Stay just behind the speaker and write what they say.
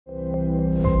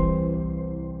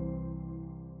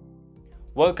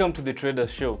Welcome to the Traders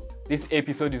Show. This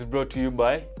episode is brought to you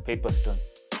by Pepperstone.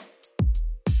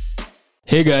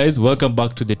 Hey guys, welcome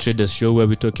back to the Traders Show, where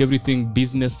we talk everything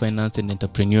business, finance, and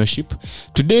entrepreneurship.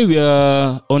 Today we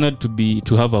are honored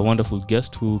to have a wonderful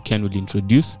guest who Ken will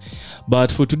introduce.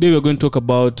 But for today, we're going to talk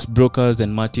about brokers,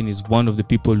 and Martin is one of the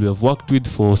people we have worked with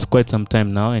for quite some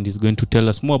time now, and he's going to tell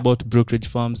us more about brokerage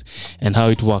firms and how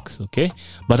it works. Okay.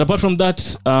 But apart from that,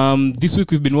 this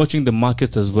week we've been watching the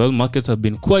markets as well. Markets have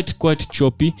been quite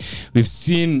choppy. We've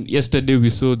seen yesterday we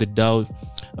saw the Dow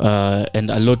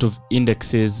and a lot of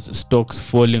indexes, stocks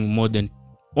falling more than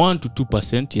 1 to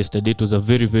 2%. Yesterday it was a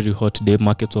very hot day.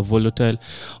 Markets were volatile.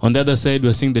 On the other side,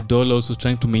 we're seeing the dollar also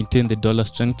trying to maintain the dollar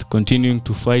strength, continuing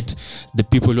to fight the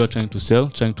people who are trying to sell,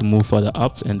 trying to move further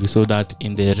up. And we saw that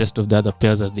in the rest of the other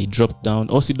pairs as they dropped down.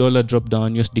 Aussie dollar dropped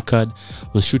down, USD CAD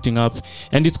was shooting up,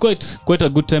 and it's quite a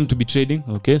good time to be trading.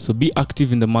 Okay, so be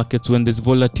active in the markets. When there's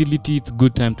volatility, it's a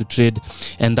good time to trade,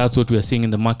 and that's what we are seeing in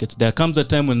the markets. There comes a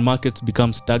time when markets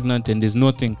become stagnant and there's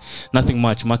nothing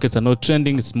much. Markets are not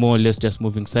trending. It's more or less just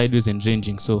moving sideways and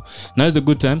ranging. So now is a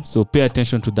good time, so pay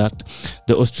attention to that.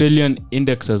 The Australian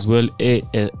index as well,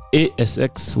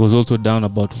 ASX, was also down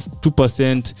about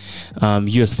 2%.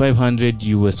 US 500,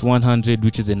 US 100,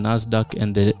 which is the Nasdaq,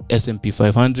 and the S&P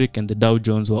 500 and the Dow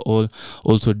Jones were all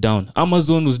also down.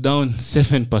 Amazon was down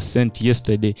 7%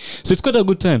 yesterday, so it's quite a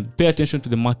good time. Pay attention to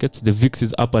the markets. The VIX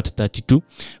is up at 32,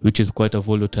 which is quite a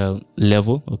volatile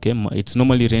level. Okay, it's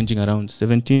normally ranging around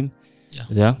 17.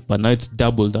 Yeah, but now it's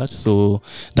double that, so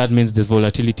that means there's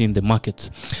volatility in the markets.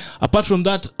 Apart from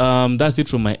that, that's it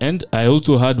from my end. I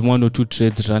also had 1 or 2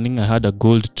 trades running. I had a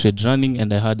gold trade running,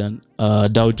 and I had an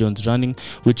Dow Jones running,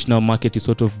 which now market is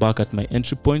sort of back at my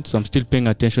entry point, so I'm still paying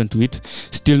attention to it.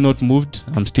 Still not moved.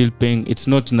 I'm still paying. It's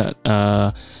not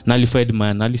nullified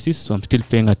my analysis, so I'm still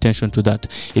paying attention to that.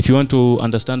 If you want to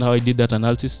understand how I did that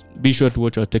analysis, be sure to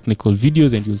watch our technical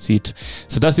videos and you'll see it.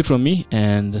 So that's it from me,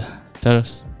 and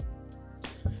Taras.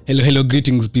 Hello,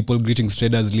 greetings people, greetings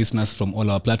traders, listeners from all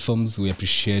our platforms. We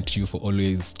appreciate you for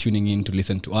always tuning in to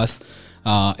listen to us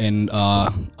and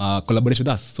collaborate with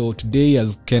us. So today,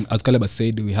 as Caleb has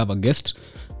said, we have a guest,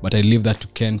 but I leave that to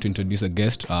Ken to introduce a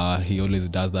guest. He always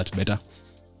does that better.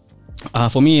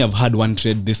 For me, I've had one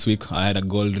trade this week. I had a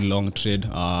gold long trade,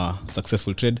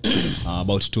 successful trade,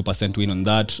 about 2% win on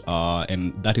that,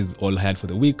 and that is all I had for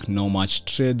the week. No much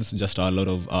trades, just a lot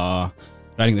of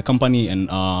running the company, and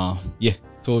yeah.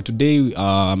 So today,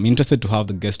 I'm interested to have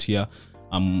the guest here.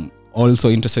 I'm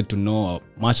also interested to know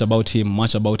much about him,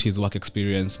 much about his work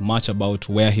experience, much about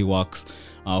where he works.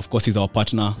 Of course, he's our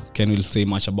partner. Ken will say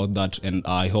much about that, and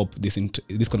I hope this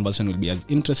conversation will be as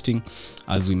interesting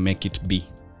as we make it be.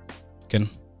 Ken?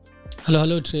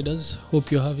 Hello traders. Hope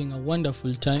you're having a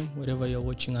wonderful time wherever you're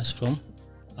watching us from.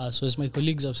 So as my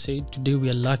colleagues have said, today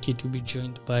we are lucky to be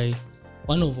joined by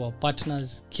one of our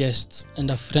partners, guests,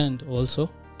 and a friend also.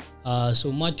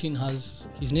 So Martin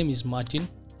his name is Martin.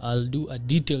 I'll do a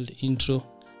detailed intro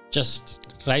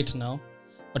just right now.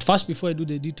 But first, before I do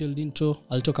the detailed intro,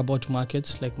 I'll talk about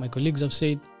markets. Like my colleagues have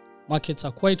said, markets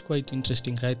are quite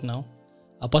interesting right now.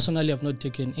 Personally, I've not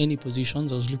taken any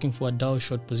positions. I was looking for a Dow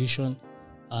short position.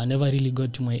 I never really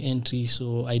got to my entry,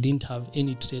 so I didn't have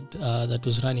any trade that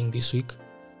was running this week.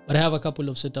 But I have a couple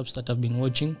of setups that I've been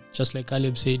watching. Just like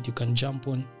Caleb said, you can jump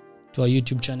on to our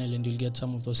YouTube channel and you'll get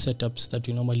some of those setups that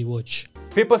you normally watch.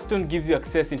 Pepperstone gives you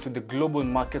access into the global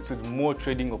markets with more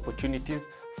trading opportunities,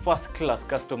 first-class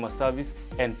customer service,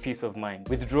 and peace of mind.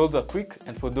 Withdrawals are quick,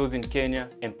 and for those in Kenya,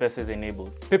 M-Pesa is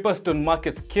enabled. Pepperstone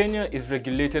Markets Kenya is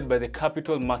regulated by the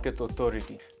Capital Markets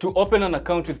Authority. To open an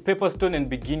account with Pepperstone and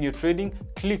begin your trading,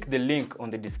 click the link on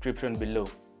the description below.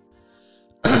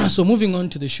 So moving on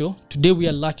to the show, today we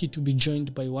are lucky to be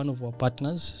joined by one of our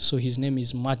partners. So his name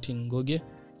is Martin Ngoge.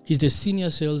 He's the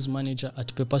senior sales manager at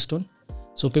Pepperstone.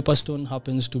 So Pepperstone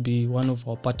happens to be one of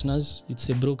our partners. It's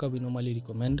a broker we normally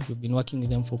recommend. We've been working with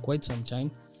them for quite some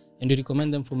time, and we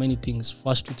recommend them for many things.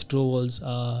 Fast withdrawals,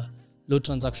 low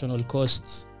transactional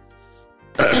costs.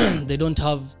 They don't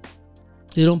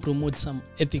promote some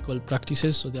ethical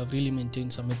practices, so they have really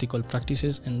maintained some ethical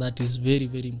practices, and that is very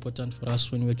important for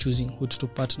us when we're choosing who to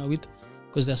partner with,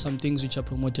 because there are some things which are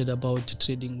promoted about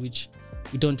trading which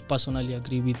we don't personally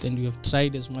agree with, and we have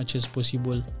tried as much as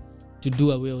possible to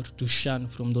do away or to shun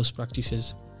from those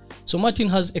practices. So Martin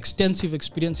has extensive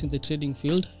experience in the trading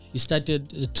field. He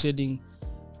started trading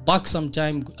back some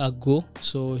time ago,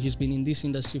 so he's been in this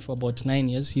industry for about 9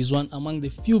 years. He's one among the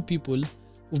few people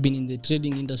who've been in the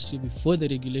trading industry before the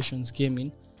regulations came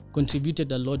in,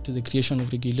 contributed a lot to the creation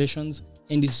of regulations,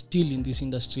 and is still in this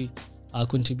industry,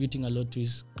 contributing a lot to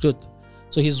his growth.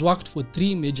 So he's worked for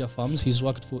 3 major firms. He's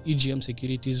worked for EGM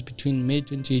Securities between May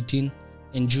 2018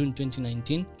 and June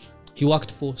 2019. He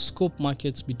worked for Scope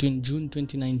Markets between June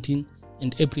 2019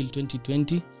 and April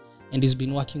 2020. And he's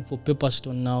been working for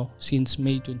Pepperstone now since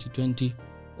May 2020,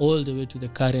 all the way to the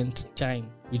current time,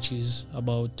 which is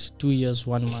about 2 years,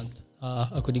 1 month,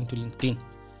 according to LinkedIn.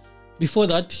 Before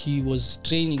that, he was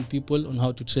training people on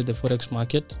how to trade the Forex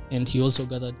market, and he also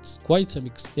gathered quite some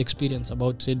experience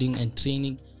about trading and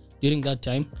training during that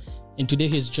time. And today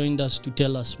he's joined us to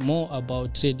tell us more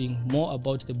about trading, more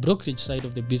about the brokerage side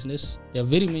of the business. There are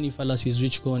very many fallacies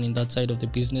which go on in that side of the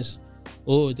business.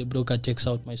 Oh, the broker takes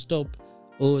out my stop.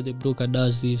 Oh, the broker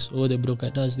does this. Oh, the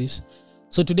broker does this.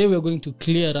 So today we're going to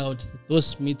clear out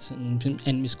those myths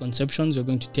and misconceptions. We're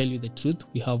going to tell you the truth.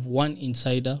 We have one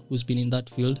insider who's been in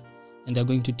that field, and they're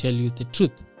going to tell you the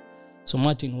truth. So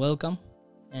Martin, welcome,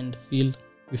 and we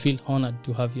feel honored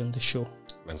to have you on the show.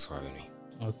 Thanks for having me.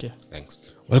 Okay. Thanks.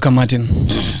 Welcome, Martin.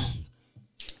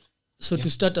 So to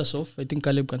start us off, I think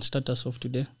Caleb can start us off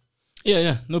today.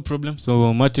 Yeah, no problem.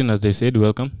 So Martin, as they said,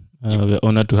 welcome. We're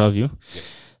honored to have you. Yep.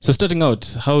 So starting out,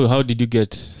 how did you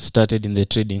get started in the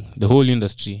trading, the whole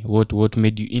industry? What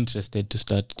made you interested to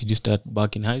start? Did you start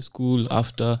back in high school,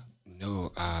 after?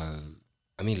 No, I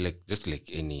mean, like just like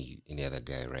any other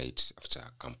guy, right? After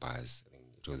campus, I think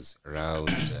it was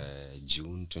around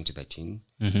June 2013.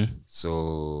 Mm-hmm.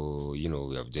 So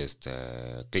we have just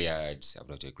cleared. I've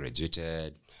not yet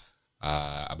graduated.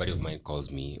 A buddy of mine calls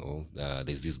me.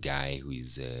 There's this guy who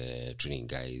is training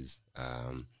guys.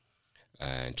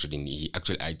 Trading.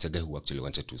 It's a guy who actually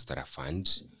wanted to start a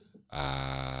fund.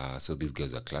 So this guy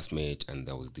was a classmate, and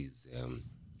there was this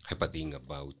hyper thing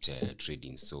about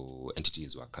trading. So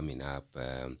entities were coming up.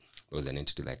 There was an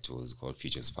entity that was called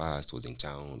Futures Fast, was in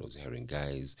town, was hiring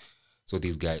guys. So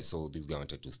this guy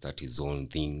wanted to start his own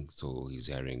thing. So he's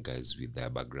hiring guys with their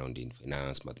background in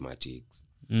finance, mathematics.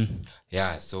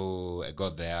 Yeah, so I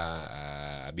got there,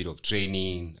 a bit of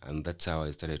training, and that's how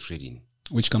I started trading.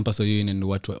 Which campus are you in, and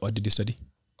what did you study?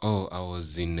 Oh, I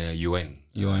was in UN.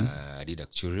 UN? I did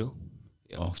actuarial.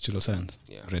 Yeah. Oh, actuarial science.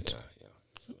 Yeah, Great. yeah.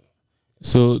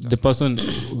 So the person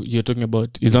you're talking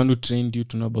about is the one who trained you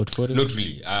to know about Forex? Not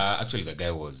really. Actually, the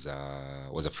guy was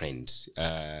a friend.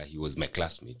 He was my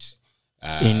classmate.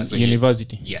 In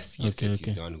university? Yes. Okay. He's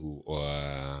the one who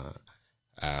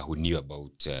knew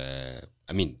about,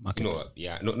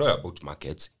 markets. not about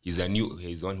markets. He's the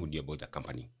one who knew about the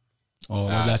company. Oh,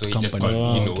 that so he company. just called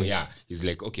me, okay. He's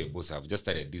like, okay, boss, I've just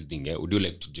started this thing. Would you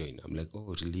like to join? I'm like,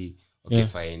 oh, really? Okay,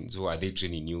 fine. So are they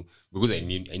training you? Because I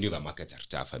knew the markets are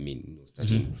tough. I mean,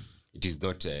 starting, it is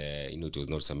not, it was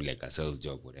not something like a sales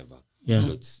job, whatever. Yeah.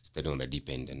 It's starting on the deep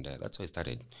end, and that's how I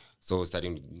started. So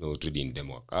starting, trading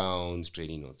demo accounts,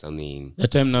 trading on something.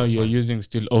 That time now you're using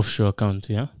still offshore accounts,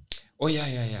 yeah? Oh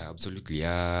yeah, absolutely.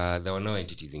 There were no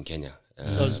entities in Kenya.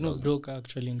 There was no broker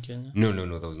actually in Kenya. No,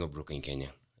 there was no broker in Kenya.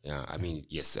 Yeah, I mean,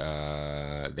 yes,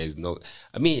 there's no...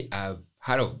 I mean, I've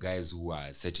heard of guys who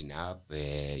are setting up,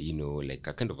 like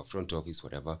a kind of a front office,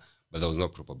 whatever, but there was no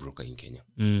proper broker in Kenya.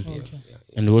 Okay. Yeah.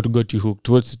 And what got you hooked?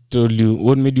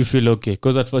 What made you feel okay?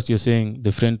 Because at first you're saying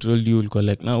the friend told you,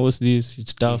 like, now what's this?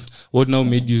 It's tough. What now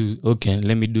made you, okay,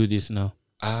 let me do this now?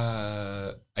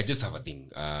 I just have a thing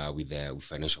with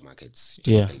financial markets.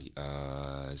 Yeah.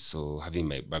 So having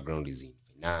my background is in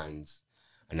finance,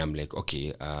 and I'm like,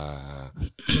 okay,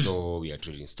 so we are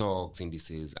trading stocks,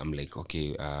 indices. I'm like,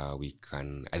 okay, I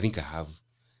think I have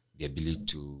the ability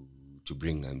to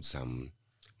bring some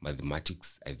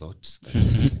mathematics, I thought, that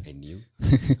I knew,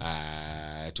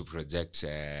 to project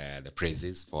the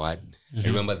prices forward. I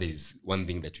remember there's one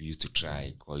thing that we used to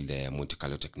try called the Monte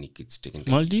Carlo technique. It's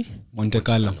technically Monte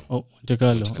Carlo. Oh, Monte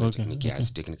Carlo. Monte Carlo Okay. technique. Yeah,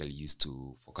 it's technically used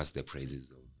to forecast the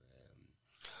prices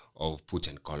of put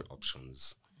and call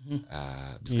options. These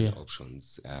kind of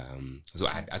options. So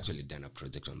I had actually done a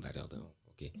project on that, although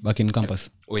Back in campus.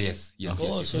 Oh yes.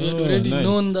 So you had already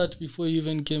known that before you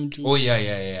even came to... Oh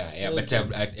yeah. But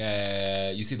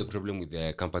you see, the problem with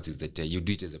the campus is that you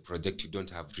do it as a project. You don't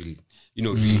have real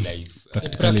life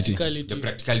Practicality. the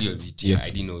practicality of it. Yeah, I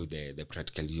didn't know the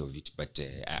practicality of it, but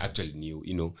I actually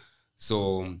knew.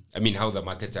 So I mean, how the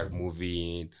markets are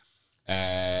moving.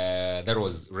 That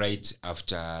was right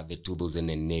after the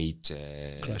 2008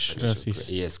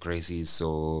 crisis. Yes, crisis.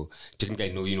 So technically,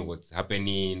 I know what's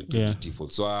happening,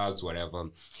 default swaps, whatever.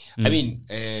 I mean,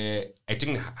 I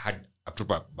technically had a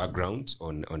proper background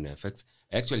on FX.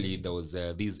 Actually, there was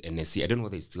this NSC. I don't know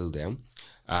whether it's still there.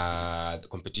 The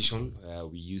competition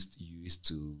you used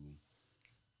to.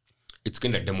 It's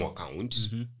kind of demo account,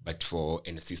 but for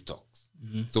NSC stocks.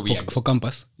 So we had, For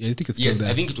campus, yeah, I think it's still yes, there.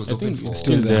 I think it was open for it's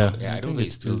still there. Yeah, I don't know.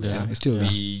 It's still there. It's still there.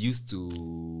 We used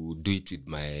to do it with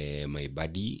my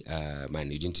buddy. Man,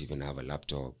 we didn't even have a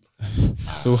laptop.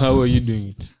 So how are you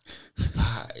doing it?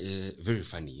 Very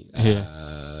funny.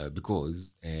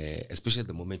 Because especially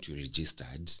the moment we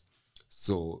registered,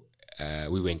 so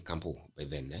we were in Campo by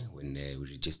then when we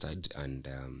registered, and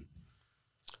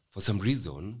for some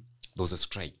reason there was a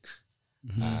strike.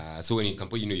 So when in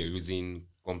Campo, you're using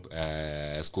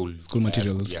school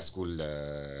materials. School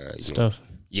Stuff.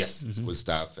 Yes, school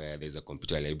stuff. There's a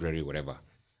computer library, whatever.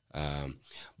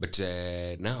 But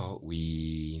now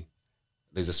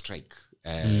there's a strike.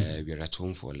 We are at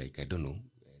home for like, I don't know,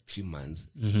 3 months.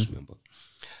 I don't remember.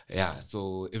 Yeah,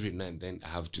 so every now and then I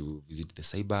have to visit the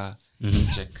cyber,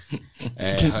 check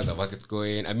how the market's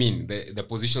going. I mean, the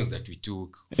positions that we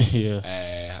took.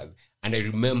 And I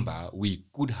remember we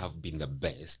could have been the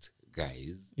best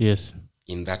guys. Yes.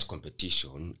 In that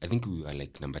competition. I think we were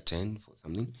like number 10 for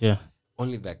something. Yeah.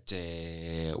 Only that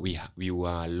we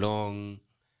were long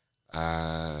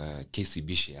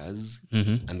KCB shares,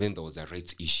 and then there was a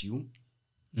rights issue.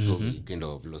 So we kind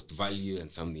of lost value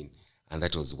and something. And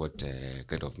that was what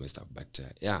kind of messed up. But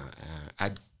I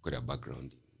had quite a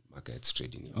background in markets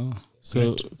trading.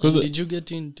 So, did you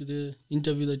get into the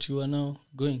interview that you are now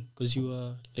going? Because you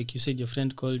were, like you said, your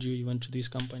friend called you. You went to this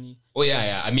company. Oh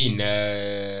yeah. I mean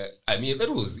that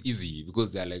was easy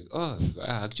because they're like,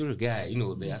 actually, guy,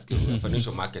 they ask you about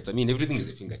financial markets. I mean, everything is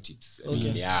at fingertips. I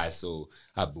mean, so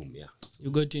boom, yeah. So, you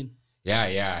got in.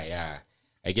 Yeah.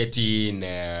 I get in.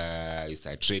 I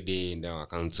start trading. Now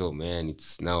account. So man,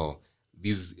 it's now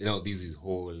this. This is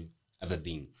whole other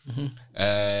thing.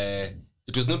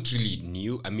 It was not really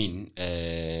new. I mean,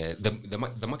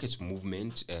 the market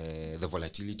movement, the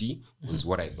volatility was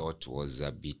what I thought was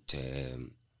a bit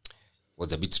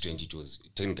strange. It was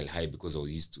technically high because I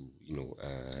was used to,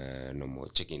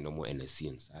 checking normal NSC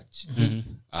and such.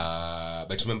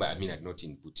 But remember, I mean, I had not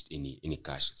input any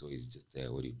cash, so it's just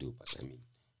what you do. But I mean,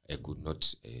 I could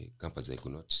not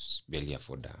barely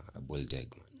afford a boiled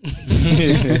egg, man.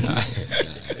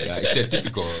 It's a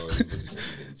typical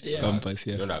campus.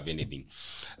 You don't have anything.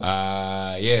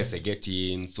 Yes, I get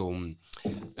in. So,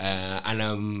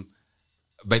 and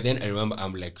by then I remember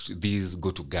I'm like this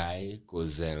go-to guy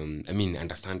because I mean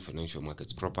understand financial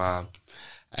markets proper.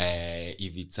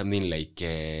 If it's something like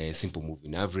simple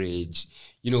moving average,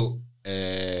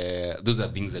 those are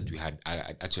things that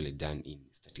I actually done in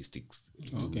statistics.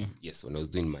 Okay. Yes, when I was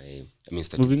doing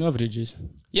statistics. Moving averages.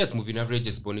 Yes, moving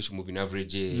averages, exponential moving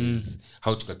averages,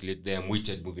 how to calculate them,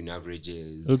 weighted moving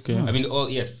averages. Okay. I mean,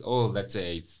 all that's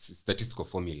statistical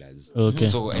formulas. Okay.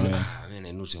 So, I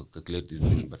know to calculate this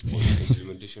thing, but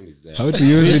implementation is how to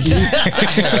use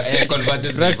it.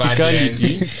 Convergence,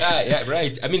 Practicality. Yeah,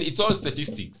 right. I mean, it's all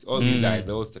statistics. All these are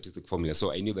the all statistic formulas.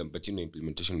 So I knew them, but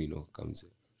implementation, comes.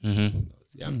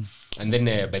 Yeah, and then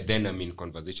but then I'm in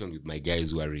conversation with my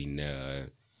guys who are in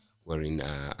an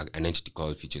entity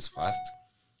called Futures Fast.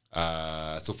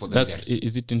 So for them,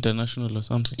 is it international or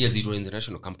something? Yes, it was an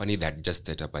international company that just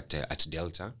set up at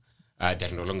Delta.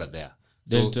 They're no longer there.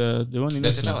 Delta, the one in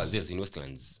Delta Westlands? Towers, yes, in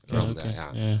Westlands around okay.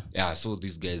 there. Yeah. So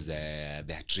these guys they're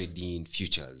trading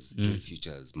futures,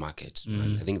 futures market.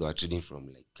 I think they were trading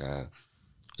from like they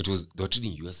were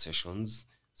trading US sessions.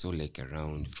 So like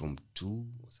around from 2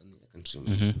 or something, I can't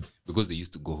remember. Because they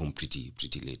used to go home pretty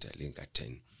late, I think at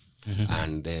 10.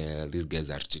 And these guys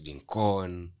are trading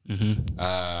corn,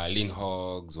 lean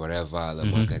hogs, whatever. The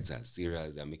markets are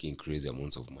serious. They're making crazy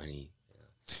amounts of money.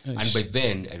 Yeah. And by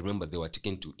then, I remember they were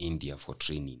taken to India for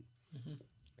training.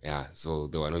 Yeah, so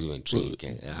they were not even training.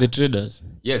 The traders?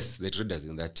 Yes, the traders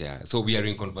in that. So we are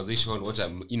in conversation. What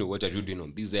are you doing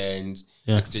on this end?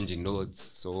 Yeah. Exchanging notes.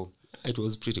 So it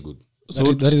was pretty good. So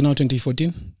that is now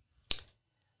 2014?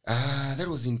 That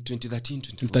was in 2013,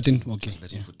 2013, okay.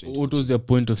 2013, What was their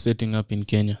point of setting up in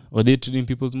Kenya? Were they trading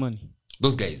people's money?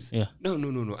 Those guys? Yeah. No.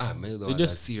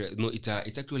 Serious. No, it's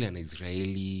actually an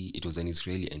Israeli. It was an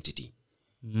Israeli entity.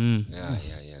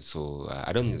 Yeah. So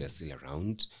I don't think they're still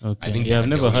around. Okay. I think I've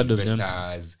never heard of them.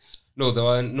 No,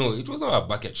 it was not a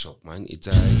bucket shop, man. It's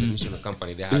an international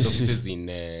company. They had offices in.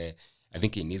 I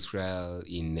think in Israel,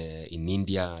 in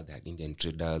India, they had Indian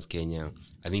traders, Kenya.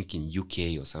 I think in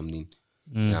UK or something.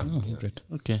 Great.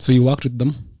 Okay. So you worked with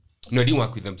them? No, I didn't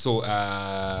work with them. So,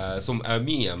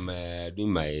 me, I'm doing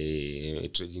my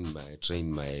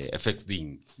FX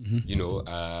thing.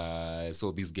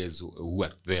 So these guys who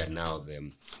are there now,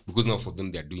 because now for them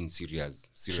they're doing serious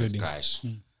trading. Cash.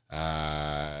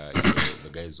 The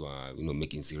guys who are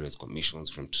making serious commissions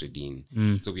from trading.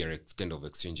 So we are kind of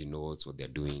exchanging notes what they're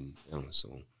doing.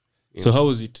 So So how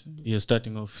was it? You're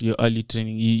starting off your early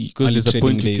training because Early there's a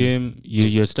point you training came.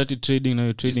 You started trading. Now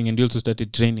you're trading, and you also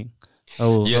started training.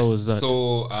 How was that?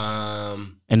 So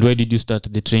and where did you start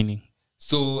the training?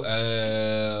 So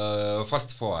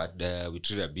fast forward, we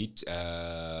trade a bit.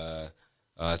 So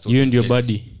You and your guys-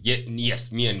 buddy?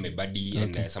 Yes, me and my buddy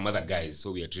and some other guys.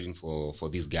 So we are trading for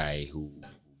this guy who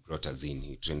brought us in.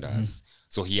 He trained us.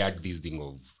 So he had this thing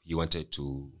of he wanted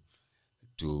to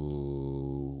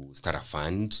start a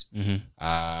fund.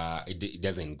 It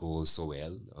doesn't go so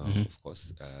well, of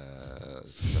course, for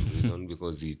some reason,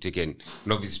 because he taken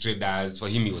novice traders. For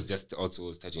him, he was just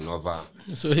also starting over.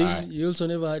 So he also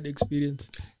never had experience.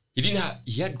 He didn't have.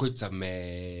 He had got some.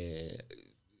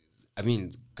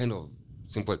 Kind of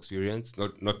simple experience.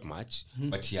 Not much,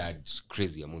 but he had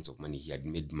crazy amounts of money. He had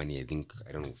made money. I think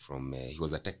I don't know from. He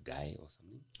was a tech guy or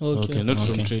something. Okay. Not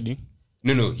from trading.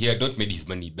 No, he had not made his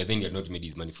money, but then he had not made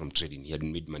his money from trading. He had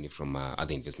made money from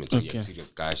other investments. So he had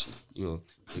serious cash. Like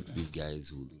these guys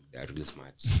who they are really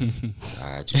smart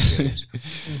to trade.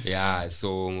 Yeah.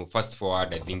 So fast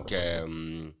forward, I think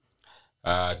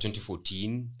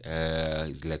 2014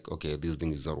 is like, okay, this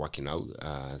thing is not working out.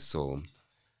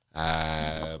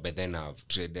 But then I've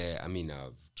traded.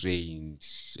 I've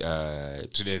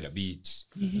traded a bit.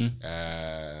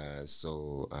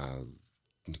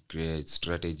 Create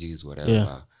strategies, whatever.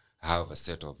 Yeah. I have a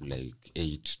set of like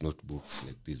 8 notebooks,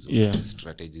 like these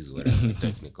strategies, whatever,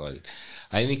 technical.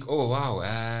 I think, oh wow,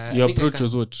 Your approach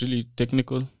was what? Really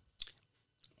technical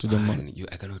to the man.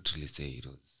 I cannot really say it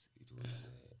was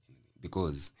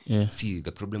because see,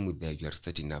 the problem with that, you are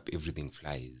starting up, everything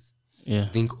flies.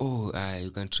 Think,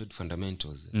 you can trade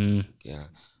fundamentals. Yeah.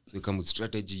 So you come with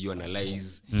strategy, you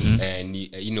analyze, and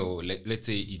let's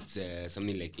say it's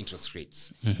something like interest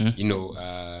rates.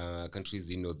 Countries,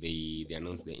 they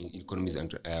announce the economies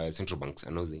and central banks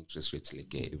announce the interest rates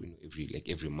like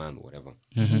every month, or whatever.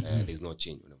 There's no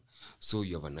change, whatever. So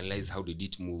you have analyzed how did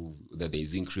it move, that there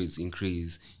is increase,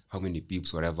 how many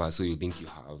pips, whatever. So you think you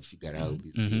have figured out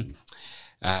this thing.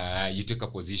 You take a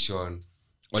position.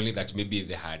 Only that maybe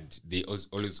they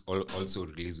also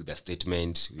release with a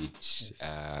statement which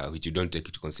you don't take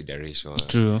into consideration.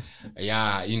 True.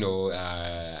 Yeah,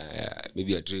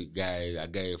 maybe a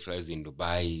guy flies in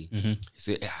Dubai. He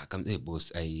say, come hey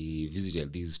boss, I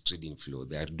visited this trading floor.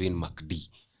 They are doing MACD.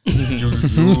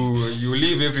 you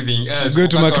leave everything else. Go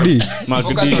to MACD.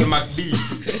 Focus on MACD.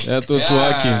 That's what's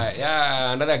working.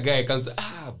 Yeah, another guy comes,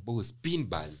 boss, pin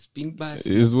bars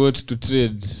is what to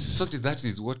trade. Fact is that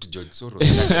is what George Soros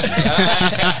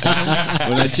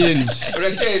Wanna change.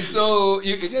 So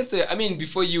you can say,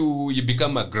 before you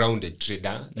become a grounded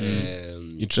trader,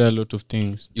 you try a lot of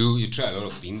things. You try a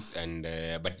lot of things, and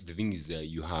but the thing is,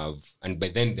 you have, and by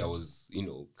then there was, we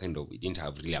didn't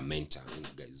have really a mentor,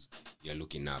 guys you're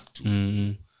looking up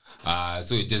to.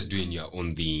 So you're just doing your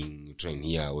own thing, trying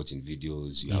here, watching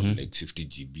videos. You have like 50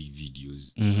 GB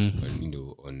videos,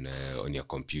 on your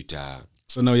computer.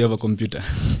 So now you have a computer.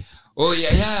 Oh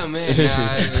yeah, man.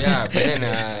 But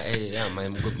then,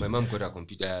 my mom got a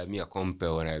computer, me a comp,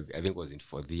 when I think it was in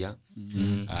 4th year,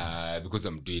 because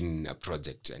I'm doing a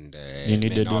project, and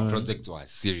our projects were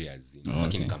serious.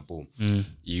 Working in Campo,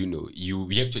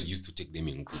 we actually used to take them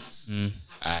in groups.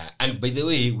 And by the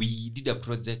way, we did a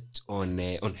project on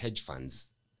hedge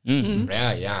funds.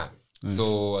 Yeah. Nice.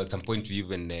 So at some point we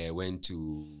even went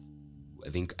to,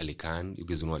 I think, Alican. You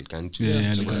guys know Alican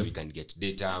too. So where we can get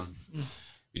data.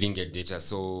 We didn't get data,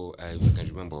 so we can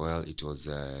remember well. It was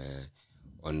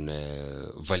on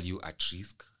value at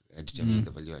risk, determining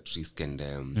the value at risk, and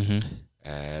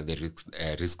the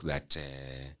risk that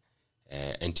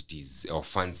entities or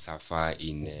funds suffer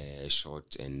in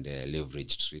short and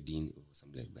leverage trading, or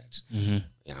something like that.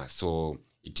 Yeah, so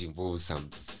it involves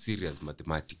some serious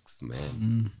mathematics,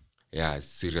 man. Yeah,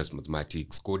 serious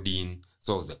mathematics, coding.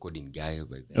 So I was the coding guy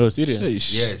by then. Oh,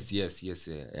 serious? Yes. Yeah,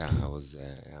 I was.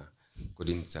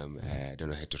 Coding some, I don't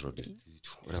know, heterodox,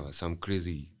 whatever, some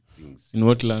crazy things. In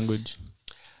what language?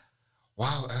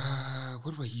 Wow,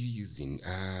 what were you using?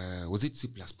 Was it C++?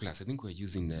 I think we're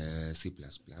using C++.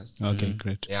 Okay,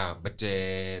 great. Yeah, but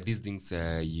these things,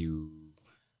 you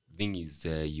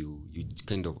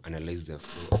kind of analyze the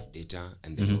flow of data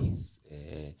and the noise.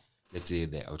 Let's say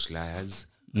the outliers,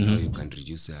 how you can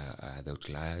reduce the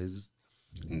outliers.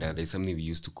 And there's something we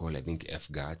used to call, I think,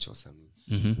 FGACH or something.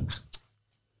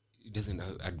 It doesn't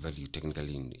add value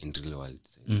technically in real world.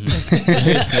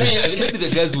 Maybe the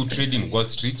guys who trade in Wall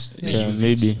Street,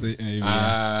 maybe.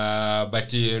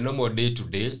 But no more day to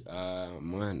day.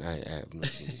 Man, I have not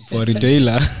seen it. For a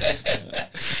retailer.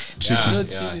 tricky.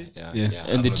 Not serious. Yeah.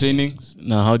 And the trainings.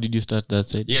 Now, how did you start that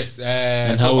side? Yes.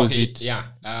 And so, how was okay, it? Yeah.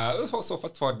 So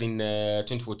first of all, in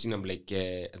 2014, I'm like,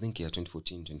 I think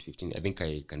 2014, 2015, I think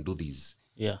I can do this.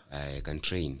 Yeah. I can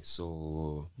train.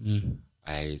 So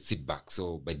I sit back.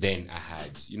 So by then I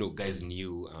had, guys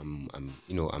knew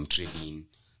I'm training.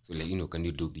 So like, can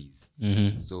you do this?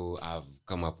 So I've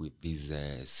come up with this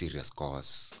serious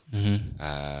course.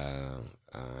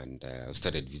 And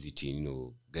started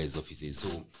visiting, guys' offices.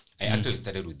 So I actually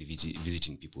started with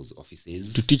visiting people's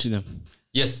offices. To teach them.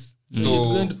 Yes. So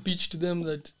you're going to pitch to them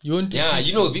that you want to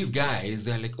teach these guys,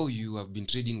 they're like, oh, you have been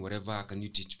trading, whatever, can you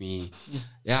teach me?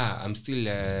 I'm still,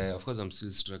 of course, I'm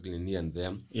still struggling here and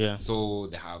there. Yeah. So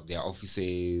they have their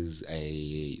offices. I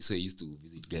used to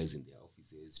visit guys in their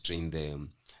offices, train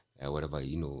them, whatever,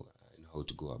 how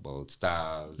to go about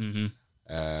stuff,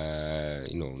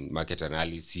 market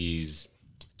analysis,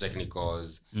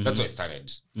 technicals. That's where I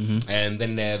started. And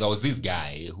then there was this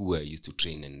guy who I used to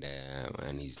train, and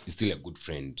he's still a good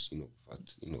friend, up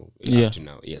to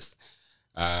now. Yes.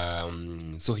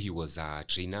 So he was a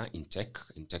trainer in tech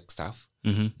stuff.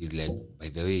 He's like, by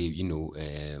the way,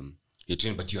 you're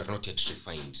trained, but you are not yet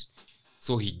refined.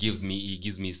 So he gives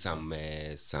me some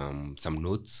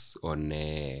notes on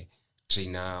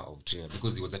trainer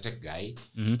because he was a tech guy.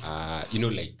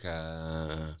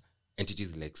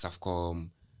 Entities like Safcom.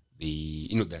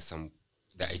 There's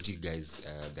the IT guys,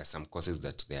 there's some courses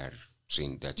that they're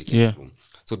taking through.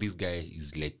 So this guy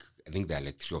is like, I think there are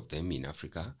like 3 of them in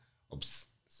Africa.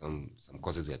 Some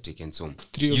courses they are taken. So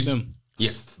 3 of them?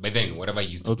 Yes. But then whatever he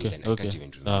used to do, then I can't even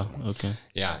remember. Okay.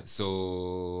 Yeah.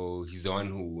 So he's the one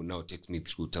who now takes me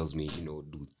through, tells me,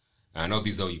 do. Now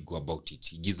this is how you go about it.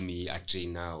 He gives me a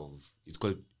trainer it's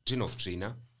called trainer of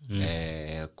trainer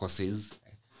courses.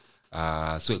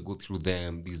 So I go through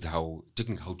them. This is how to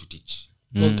teach.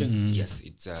 Okay. Yes,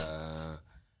 it's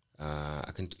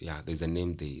there's a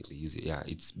name they use it. Yeah,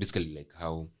 it's basically like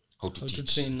how to teach. To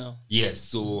train now. Yes,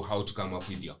 so how to come up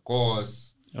with your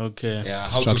course. Okay. Yeah,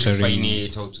 how to refine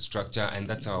it, how to structure, and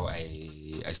that's how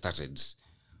I started.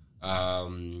 I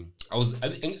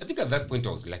think at that point I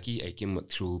was lucky. I came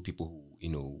through people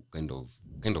who kind of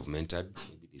mentored.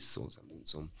 Maybe they saw something.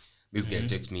 So this guy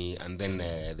texts me, and then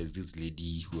there's this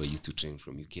lady who I used to train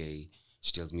from UK.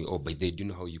 She tells me, oh, by the way, do you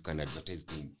know how you can advertise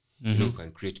them? You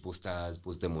can create posters,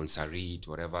 post them on Sarit,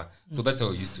 whatever. So that's how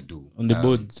I used to do. On the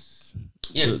boards?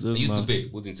 Yes, I used to pay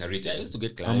boards in Sarit. I used to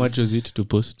get clients. How much was it to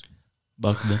post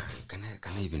back then? Can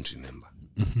I even remember?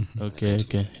 Okay.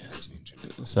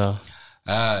 So...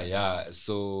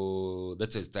 so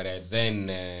that's how I started. Then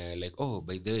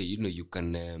by the way, you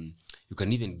can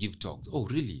even give talks. Oh,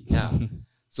 really? Yeah.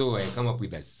 So I come up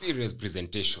with a serious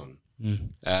presentation.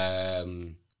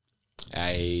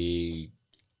 I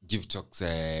give talks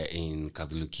in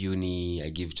Catholic Uni. I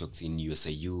give talks in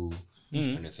USIU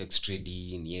on FX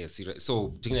trading. Yes.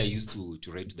 So I used to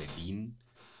write to the dean.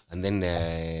 And then,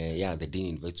 the dean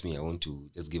invites me. I want to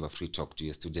just give a free talk to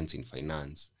your students in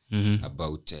finance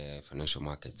about financial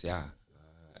markets. Yeah,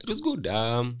 it was good.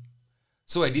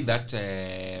 So I did that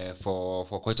for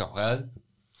quite a while.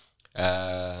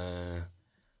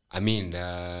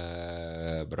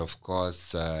 But of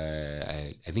course,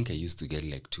 I think I used to get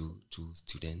like two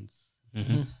students.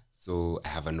 So I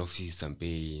have an office. I'm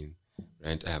paying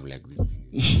rent. I have like this.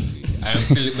 I'm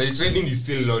still, my training is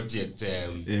still not yet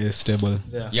stable.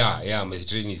 Yeah. My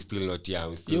training is still not. Yeah,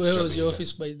 I'm still. Where was your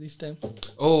office by this time?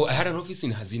 Oh, I had an office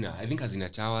in Hazina. I think Hazina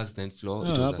Towers, 10th floor.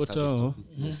 It was a service office.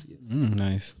 Yes.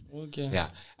 Nice. Okay. Yeah,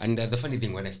 and the funny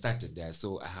thing when I started there,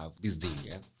 so I have this thing.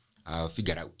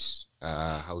 Figure out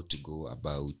how to go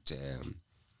about.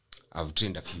 I've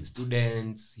trained a few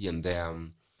students here and there.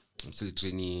 I'm still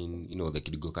training. The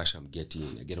Kidigo cash I'm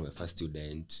getting. I get my first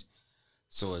student.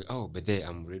 So, but there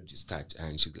I'm ready to start.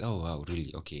 And she's like, oh, wow,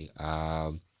 really? Okay.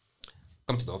 Come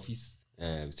to the office.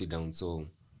 Sit down. So,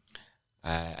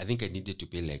 I think I needed to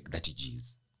pay like 30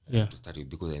 Gs to start with,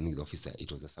 because I think the office,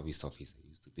 it was a service office. I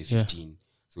used to pay 15.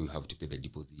 So, you have to pay the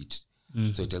deposit.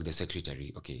 So, I tell the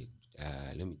secretary, okay,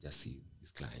 let me just see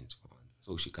this client.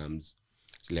 So, she comes.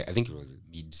 So, like, I think it was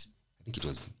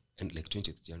like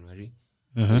 20th January.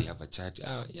 So, we have a chat.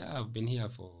 I've been here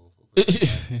for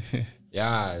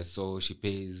yeah, so she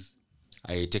pays.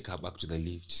 I take her back to the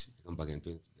lift. Come back and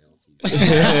pay to the office.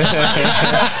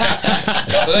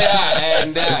 That's what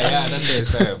I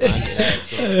started,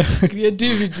 man.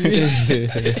 Creativity.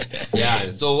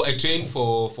 So I trained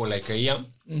for like a year.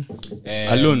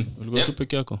 Alone? Ulikuwa tu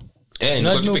peke yako?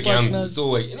 Not no partners.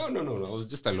 So no. I was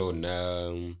just alone.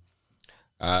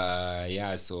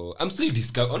 So I'm still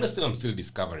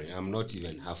discovering. I'm not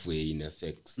even halfway in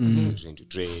FX. I'm trying to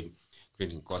trade,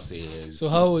 creating courses. So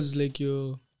how was like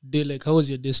your day? Like how was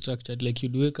your day structured? Like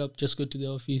you'd wake up, just go to the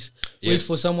office, wait Yes.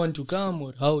 for someone to come,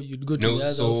 or how you'd go to the No,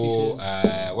 other so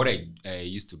offices? what I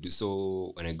used to do,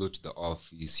 so when I go to the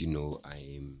office,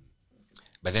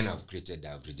 but then I've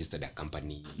registered a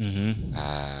company.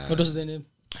 What was the name?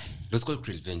 It was called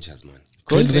Krill Ventures, man.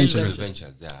 Krill Krill Ventures.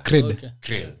 Ventures, yeah. Cred. Okay.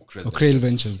 Krill Or Krill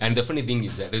Ventures. And the funny thing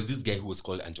is that there's this guy who was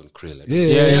called Anton Krill.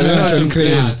 Yeah, Anton Krill.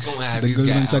 Yeah, so, The this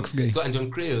Goldman guy, Sachs guy. So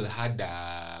Anton Krill had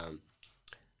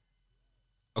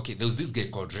there was this guy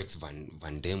called Rex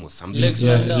Van Dam or something. Lex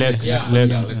Yeah, Van Dam. Lex. Yeah.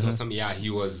 Lex or something. Yeah, he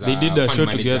was. They did a fund show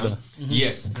manager. together.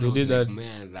 Yes, and I was did like, that.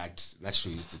 man, that show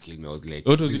used to kill me. I was like,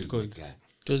 What was this it is my called? guy.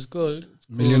 It was called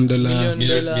 $1 million.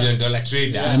 Million dollar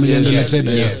trader. Yeah, $1 million yes,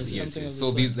 trader. yes, Yes. something of So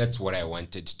the sort. that's what I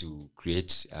wanted to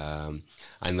create. And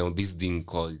now this thing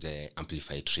called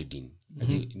amplified trading.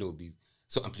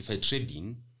 So amplified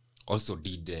trading also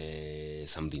did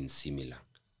something similar.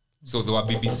 So there were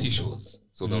BBC shows.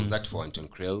 So there was that for Anton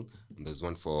Krell, and there's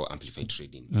one for amplified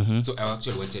trading. So I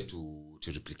actually wanted to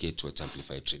replicate what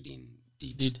amplified trading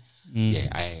did. Yeah,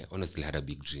 I honestly had a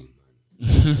big dream.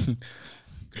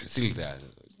 Still there.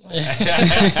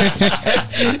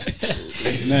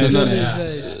 Nice.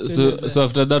 So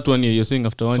after that 1 year, you're saying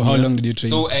after 1 For year. how long did you train?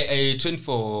 So I trained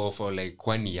for like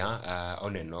 1 year,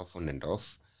 on and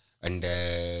off. And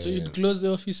So you'd close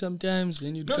the office sometimes,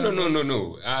 then you'd no.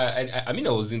 I mean, I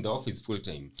was in the office full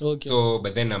time. Okay. So,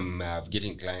 but then I'm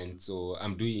getting clients. So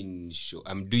I'm doing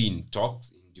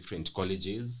talks in different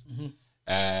colleges,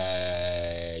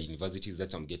 universities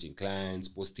that I'm getting clients,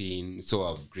 posting. So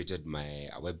I've created my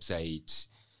website.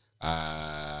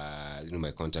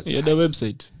 My contact. You had a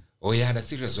website. Oh yeah, the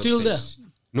serious Still website. there?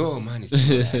 No, man, it's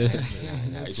still there.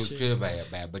 Yeah. It was created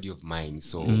by a buddy of mine.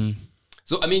 So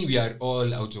I mean, we are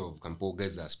all out of Campo.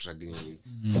 Guys are struggling.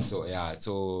 So yeah.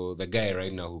 So the guy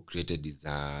right now who created is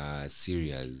a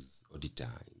serious auditor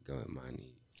in government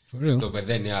money. For real? So but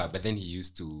then he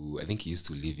used to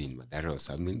live in Madara or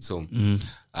something. So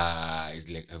it's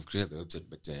like I've created the website,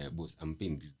 but both I'm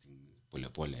paying this thing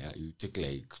pole. Yeah? You take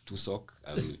like 2 sock.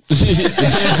 Yeah,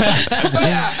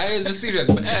 it's serious.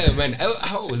 But man,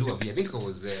 how old were we? I think I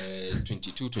was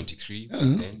 22, 23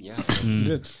 then. Yeah.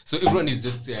 So everyone is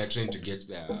just trying to get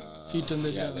their Feet on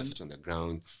the their ground. feet on the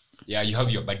ground. Yeah, you have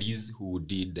your buddies who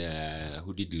did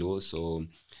law, so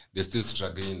they're still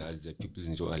struggling as people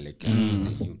in Joa, like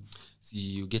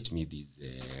you get me this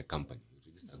company.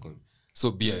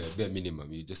 So bare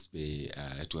minimum, you just pay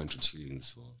 200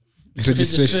 shillings for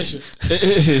Registration. but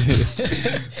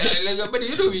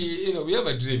we have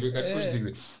a dream. We can push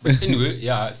things. But anyway,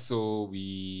 yeah. So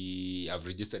we have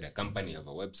registered a company, have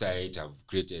a website, have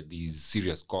created these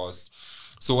serious course.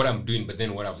 So what I'm doing, but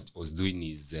then what I was doing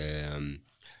is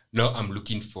now I'm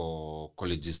looking for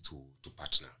colleges to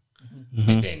partner.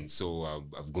 And then so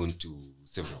I've gone to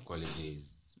several colleges,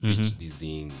 which this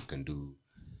thing we can do.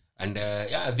 And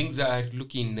things are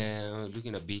looking a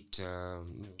bit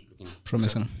looking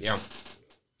Promising. Yeah.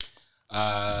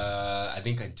 I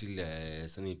think until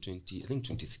something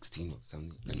 2016 or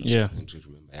something. I can't really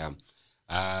remember.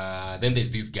 Yeah. Then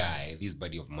there's this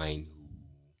buddy of mine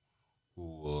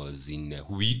who was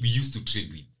who we used to trade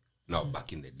with. Now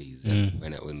back in the days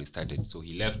when we started. So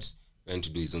he left, went to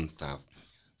do his own stuff.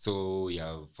 So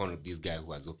found this guy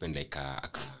who has opened like a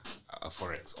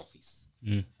Forex office.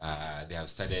 They have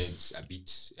started a bit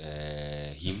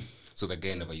him. So the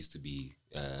guy never used to be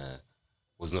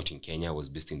was not in Kenya, was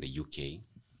based in the UK.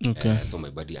 Okay. So my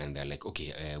buddy and they're like,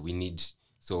 okay, we need,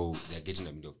 so they're getting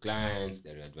a bit of clients,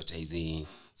 they're advertising,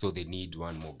 so they need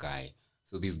one more guy.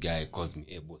 So this guy calls me,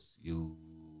 hey boss, you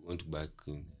want to back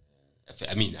in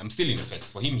I mean, I'm still in FX.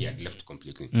 For him, he had left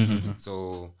completely.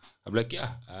 So I'm like,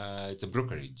 it's a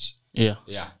brokerage. Yeah.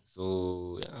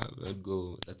 So I'd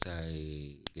go. That's how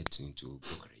I get into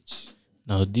brokerage.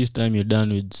 Now this time you're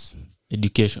done with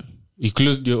education. You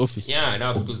closed your office. Yeah,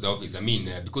 now because the office. I mean,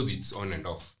 because it's on and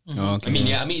off. Okay. I mean,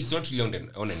 it's not really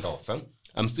on and off.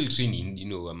 I'm still training.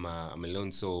 I'm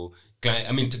alone. So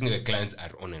technically clients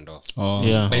are on and off. Oh.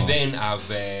 Yeah. But then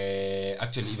I've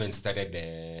actually even started.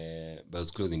 I was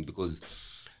closing because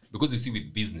you see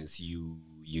with business you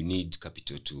need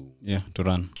capital to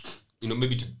run.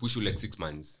 Maybe to push you like 6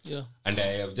 months. Yeah. And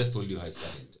I have just told you how I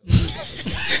started.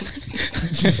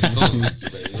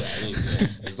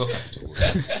 It's not capital.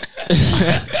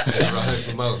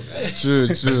 True.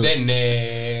 But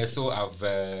then so I've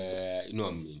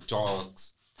I'm in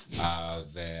talks.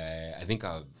 I think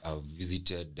I've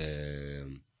visited.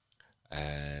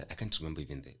 I can't remember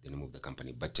even the name of the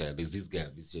company, but there's this guy I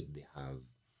visited.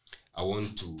 I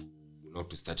want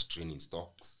to start training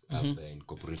stocks. I've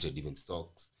incorporated even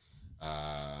stocks.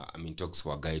 I'm in talks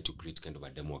for a guy to create kind of a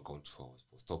demo account for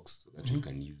stocks so that we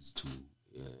can use to.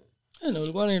 And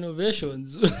all one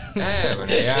innovations. The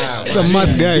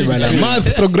math guy, man.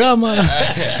 Math programmer.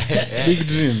 Big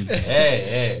dream.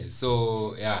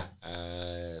 So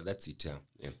that's it.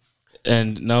 Yeah.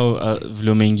 And now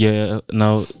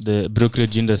now the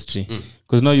brokerage industry,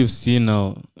 because now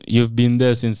you've been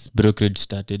there since brokerage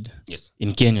started. Yes.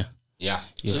 In Kenya. Yeah.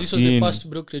 So this was the first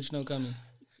brokerage now coming.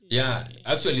 Yeah,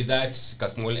 actually that's a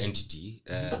small entity.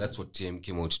 That's what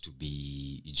came out to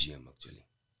be EGM actually.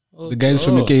 The guys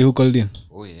from UK who called in.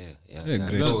 Oh yeah.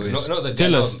 Great. So no, the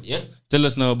Tell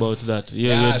us now about that.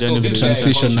 So this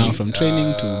transition guy now from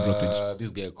training to brokerage.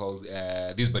 This guy called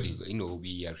this buddy.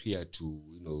 We are here to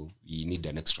we need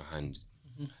an extra hand.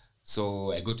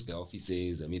 So I go to the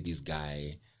offices. I meet this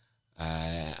guy.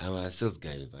 I'm a sales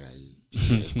guy, but I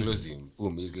close him.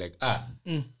 Boom. He's like,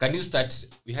 can you start?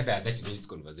 We had a 30-minute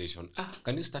conversation.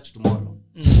 Can you start tomorrow?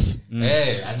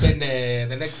 Hey, and then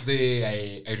the next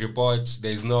day I report.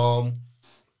 There's no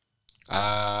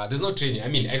training. I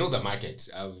mean, I know the market.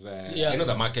 I know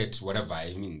the market. Whatever.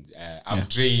 I mean, I've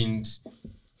trained.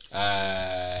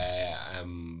 I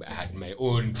had my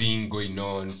own thing going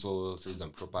on, so sales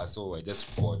and proper. So I just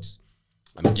report.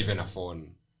 I'm given a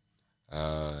phone.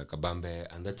 Kabambe,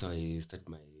 and that's how I started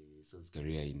my sales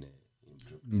career in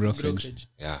Brokerage.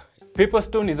 Yeah.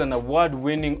 Pepperstone is an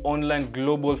award-winning online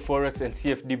global Forex and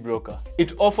CFD broker.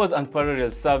 It offers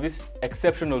unparalleled service,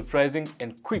 exceptional pricing,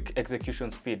 and quick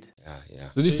execution speed. Yeah.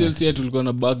 So this sales yet will go on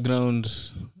a background.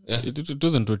 Yeah. It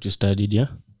wasn't what you studied, yeah?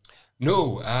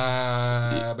 No,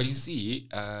 but you see,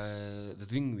 the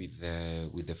thing with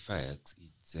the Forex,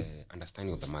 it's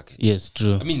understanding of the market. Yes,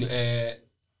 true. I mean,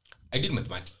 I did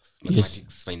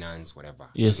mathematics, finance, whatever.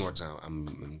 Yes. It's not.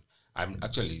 I'm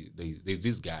actually there's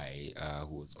this guy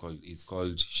he's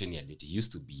called Sheni Adeti. He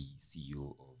used to be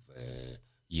CEO of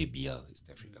EABL East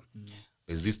Africa.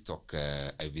 There's this talk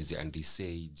I visit, and they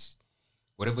said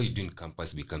whatever you do in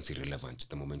campus becomes irrelevant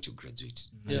the moment you graduate,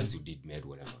 unless you did med,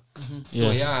 whatever. So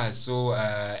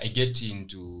I get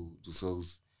into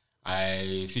sales.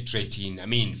 I fit right in. I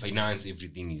mean, finance,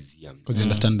 everything is here because you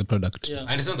understand the product.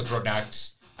 I understand the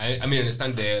product. I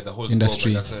understand the whole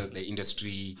industry. Scope, understand the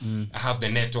industry. I have the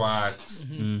networks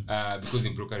because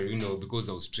in brokerage, because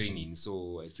I was training,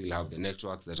 so I still have the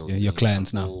networks that I was your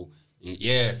clients now.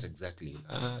 Yes, exactly.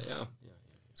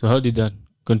 So how did that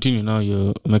continue? Now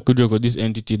you Mekujo got this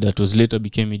entity that was later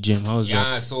became EGM. How's that?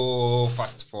 Yeah, so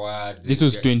fast forward. This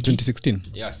was 2016.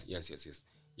 Yes.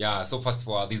 Yeah, so fast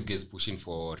forward, this guy's pushing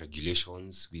for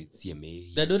regulations with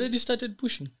CMA. That already started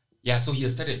pushing. Yeah, so he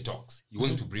has started talks. He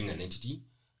wanted to bring an entity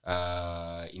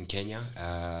in Kenya.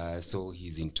 So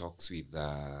he's in talks with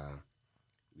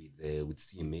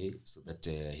CMA so that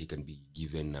he can be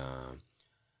given a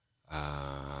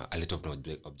letter of no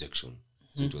objection.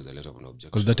 So it was a letter of no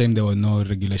objection. Because that time there were no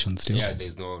regulations still. Yeah,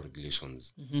 there's no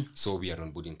regulations. So we are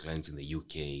onboarding clients in the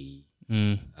UK.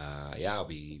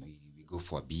 We go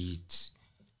for a bit.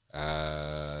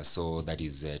 So that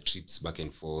is trips back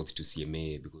and forth to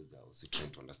CMA because they're also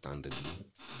trying to understand the deal.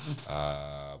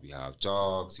 We have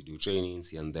talks, we do trainings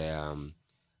here and there.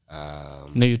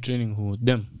 Now you're training who?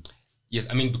 Them? Yes,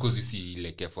 I mean, because you see,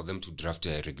 like for them to draft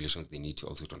regulations, they need to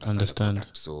also to understand the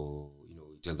product. So,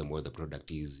 you tell them what the product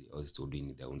is, also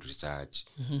doing their own research.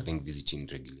 I think visiting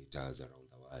regulators around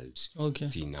the world,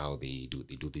 seeing how they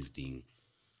do this thing.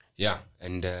 Yeah,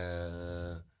 and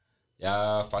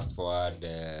fast forward,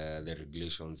 the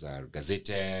regulations are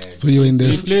gazetted. So you were in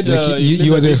the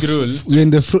you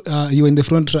were in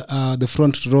the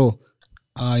front row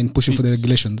in pushing for the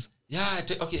regulations. Yeah, I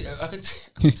can say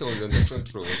I was on the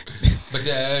front row. But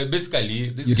basically,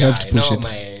 this you guy, now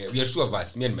we are two of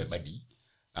us, me and my buddy.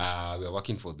 We are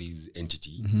working for this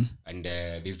entity, and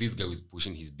there's this guy who's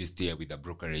pushing his beast with a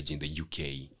brokerage in the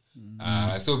UK.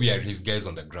 So we are his guys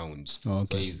on the ground.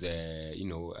 So he's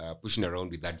pushing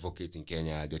around with advocates in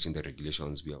Kenya, getting the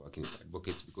regulations. We are working with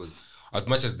advocates because as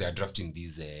much as they are drafting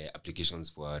these applications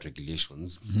for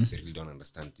regulations, they really don't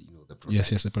understand the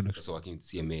product. Yes, the product. So working with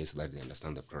CMA so that they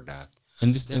understand the product.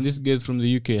 And these guys from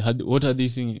the UK, what are they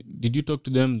seeing? Did you talk to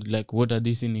them? Like, what are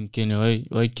they seeing in Kenya?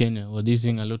 Why Kenya? Were they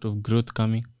seeing a lot of growth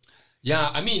coming? Yeah,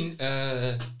 I mean,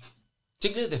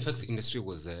 technically the FX industry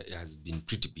has been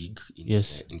pretty big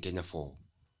in Kenya for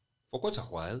quite a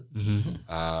while.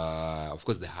 Of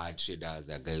course, the hard traders,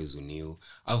 the guys who knew.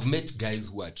 I've met guys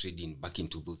who are trading back in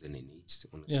 2008.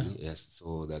 Honestly. Yes,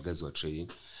 so the guys who are trading.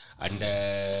 And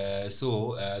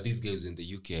these guys in the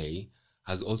UK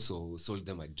has also sold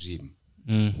them a dream.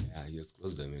 Yeah, he has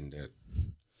closed them and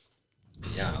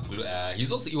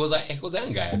he was a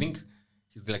young guy. I think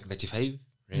he's like 35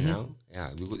 right now.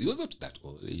 Yeah, because he was not that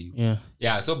old.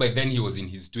 Yeah. So by then he was in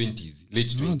his 20s, late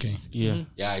 20s. Okay. Yeah.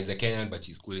 Yeah, he's a Kenyan, but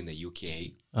he's school in the UK.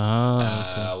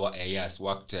 He has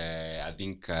worked, I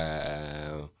think,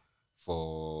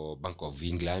 for Bank of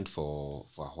England for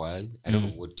a while. I don't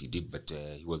know what he did, but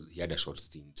he had a short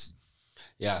stint.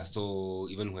 Yeah, so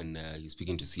even when he's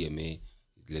speaking to CMA,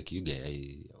 it's like, you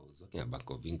guys, I was working at Bank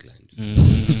of England.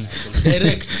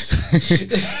 Direct.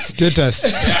 Status.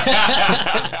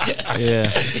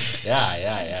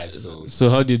 Yeah. So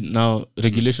how did now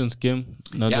regulations came?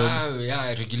 Now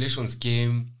regulations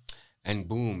came, and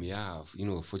boom,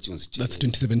 fortunes changed. That's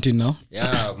 2017 now.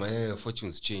 Yeah, my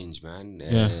fortunes change, man.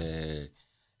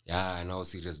 Now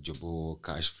serious job,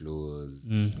 cash flows.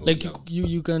 Like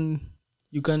you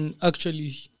can actually,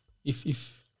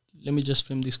 if let me just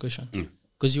frame this question,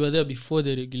 because you were there before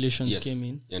the regulations came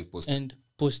in and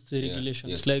post the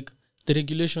regulations. Yes. Like the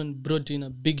regulation brought in a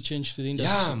big change to the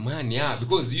industry. Yeah, man. Yeah,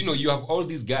 because you have all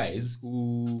these guys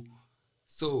who,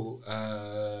 so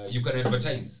you can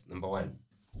advertise. Number one,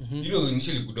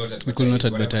 initially you could not advertise. We could not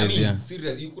advertise. I mean,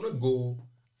 serious, you could not go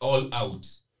all out.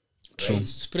 True. Right?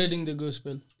 Spreading the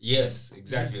gospel. Yes,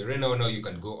 exactly. Right now you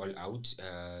can go all out.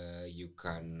 You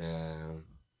can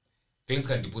clients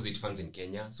can deposit funds in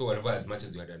Kenya. So whatever, as much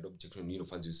as you had an objection,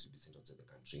 funds used to be sent outside the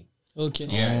country. Okay.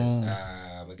 Yes.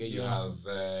 Again, you have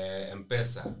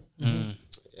M-Pesa. Yeah.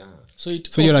 So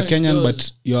you're a Kenyan,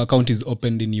 but your account is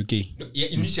opened in UK. No, yeah,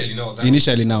 initially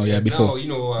now. Before.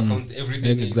 Now, accounts,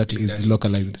 everything exactly, is it's done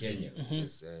localized. in Kenya.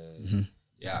 Yes,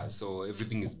 yeah, so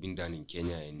everything is being done in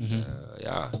Kenya, and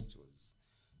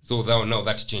so now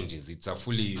that changes. It's a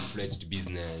fully fledged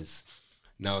business.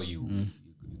 Now you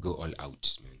go all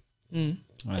out, man.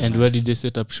 And where did they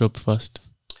set up shop first?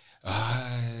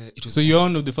 It was So you're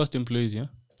one of the first employees, yeah?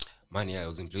 man. Yeah, I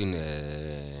was employing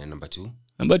number 2.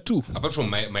 Number 2. Apart from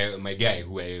my guy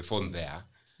who I found there.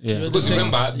 Yeah. Because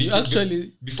remember,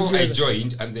 before I together.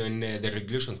 joined, and then the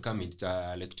regulations come in, it's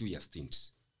like 2 year stint.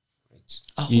 Right?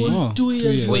 A whole 2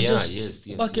 years. Oh, You were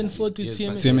just back and forth with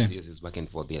CMA. Yes, back and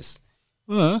forth. Yes.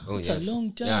 It's a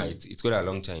long time. Yeah, it's quite a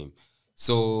long time.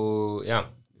 So yeah.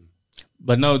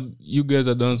 But now you guys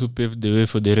are the ones who paved the way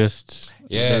for the rest.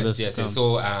 Yes.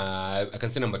 So I can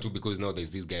say number 2 because now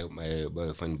there's this guy, my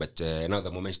boyfriend. But now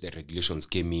the moment the regulations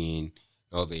came in,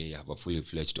 now they have a fully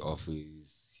fledged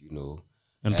office.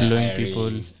 Employing hiring.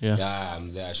 people. Yeah. Yeah,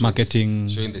 I'm there. Marketing.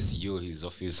 Showing the CEO his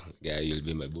office. Yeah, you'll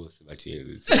be my boss. But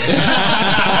Who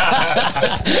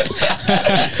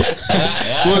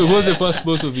was the first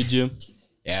boss of EGM?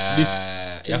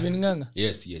 Kevin Nganga.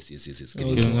 Yes.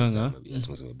 Kevin Nganga. Yes,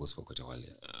 was my boss for quite a while.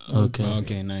 Yes.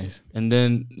 Okay, nice. And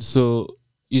then, so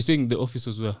you think the office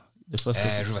was where? The first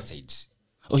office? Riverside.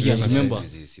 Oh yeah, I Riverside, remember.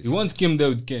 yes. We once came there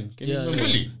with Ken. Can you remember?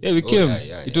 Really? Yeah, we came.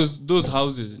 Yeah. It was those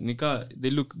houses.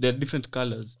 They're different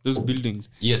colors. Those buildings.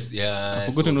 Yes, yeah.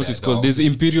 I've forgotten what it's called. There's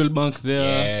Imperial Bank there.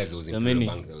 Yes, there was There are Imperial many.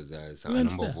 Bank. There was a We went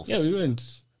number of there. offices. Yeah, we went.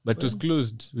 But it was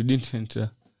closed. We didn't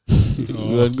enter. We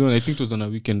were going. I think it was on a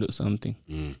weekend or something.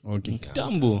 Okay.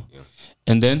 Tambo. Yeah.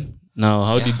 And then now,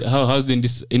 how's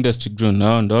the industry grown?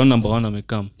 Now number 1 may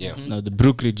come. Yeah. Now the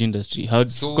brokerage industry.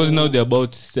 Because now they're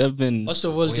about 7. First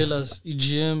of all, tell us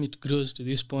EGM. It grows to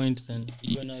this point, then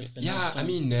you go now. Yeah, I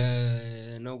mean,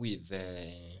 now with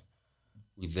the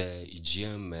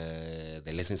EGM,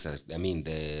 the lessons are,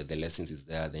 the lessons is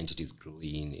there, the entity is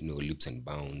growing, leaps and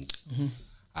bounds.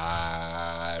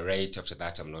 Right after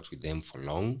that, I'm not with them for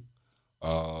long.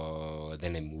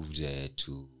 Then I moved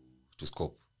to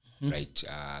Scope, right?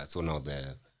 So now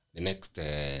the next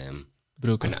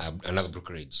another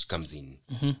brokerage comes in,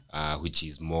 which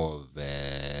is more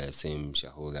of same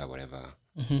shareholder, whatever,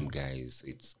 same guys.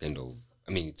 It's kind of,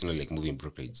 it's not like moving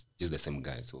brokerage, just the same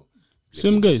guy. So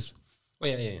Same guys. Oh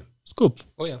yeah. Scope.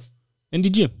 Oh yeah. And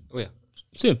EGM. Oh yeah.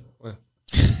 Same. Oh yeah.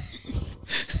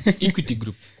 Equity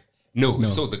group. No.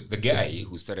 So the guy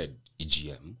who started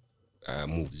EGM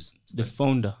moves. The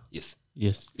founder. Yes.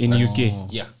 In UK.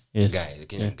 Yeah. Yes. The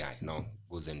Kenyan guy now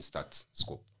goes and starts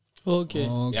Scope. Okay.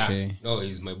 Yeah. No,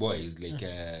 he's my boy. He's like,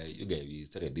 you guys, we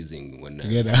started this thing when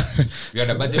Together. we had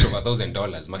a budget of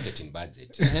 $1,000 marketing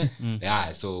budget.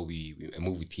 Yeah. So I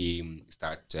moved with him,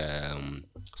 start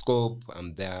Scope.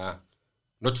 I'm there,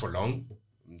 not for long.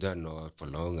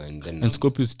 And then. And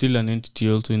Scope is still an entity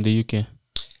also in the UK.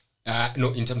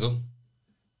 No, in terms of.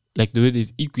 Like the way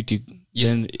there's equity, Yes.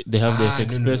 then they have the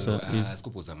FX No. Pressa.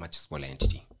 Scope was a much smaller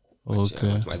entity.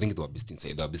 Okay. I think they were based in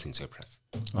Cyprus.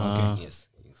 Okay. Yes.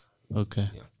 Okay.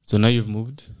 Yeah. So now you've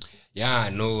moved. Yeah,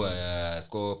 no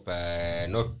Scope.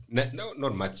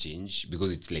 Not much change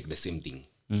because it's like the same thing.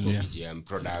 BGM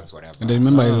products, whatever. And I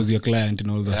remember I was your client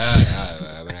and all those.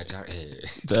 When I tell,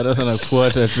 Darasa na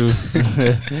quarter tu.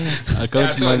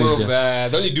 Account so manager.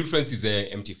 the only difference is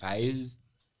MT5.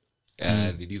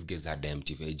 These guys had the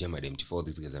MT5. Jam had MT4.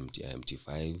 These guys had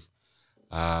MT5.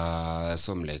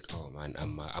 So I'm like, oh man,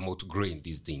 I'm outgrowing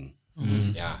this thing.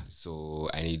 Yeah, so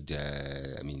I need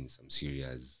some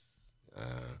serious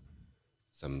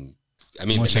More the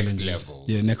next challenges. level.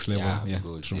 Yeah, next level. Yeah,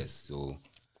 because true. yes, so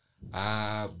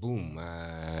boom,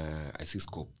 I see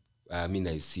scope.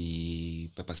 I see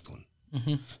Pepperstone.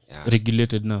 Yeah.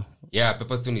 Regulated now. Yeah,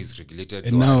 Pepperstone is regulated.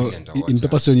 And now in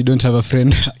Pepperstone you don't have a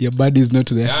friend. Your buddy is not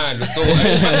there. Yeah, no, so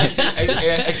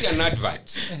I see an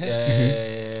advert.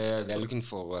 They're looking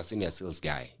for a senior sales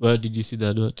guy. Where did you see that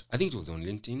advert? I think it was on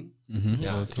LinkedIn.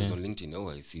 Yeah, it was on LinkedIn. Oh,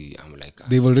 I see. I'm like,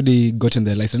 They've already gotten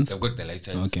their license. they've got the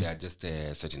license. Okay. They're just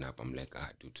setting up. I'm like,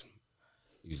 dude.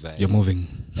 You're moving.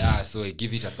 Yeah, so I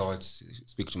give it a thought,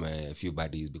 speak to my few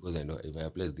buddies, because I know if I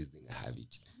apply this thing, I have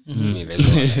it. I mean,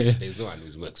 there's no one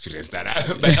who's more experienced than I.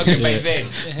 But okay, by then,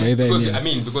 because, yeah.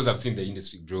 because I've seen the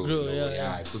industry grow.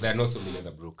 Yeah. So there are not so many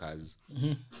other brokers.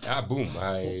 Yeah, boom.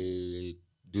 I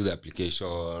do the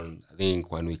application. I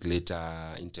think 1 week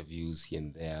later, interviews here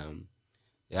and there.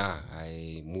 Yeah,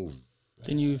 I move.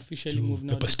 Then you officially move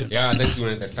now. Yeah, that's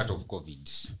when the start of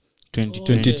COVID.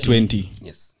 2020.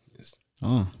 Yes.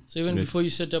 Oh. So even before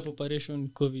you set up operation,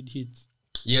 COVID hits.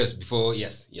 Yes, before,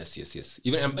 yes.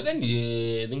 Even, but then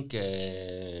I think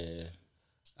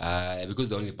because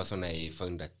the only person I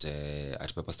found at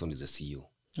Pepperstone is the CEO.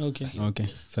 Okay.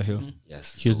 Sahil.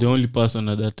 Yes, He was the only person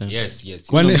at that time. Yes.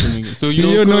 One, So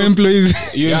you no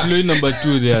employees. You're employee number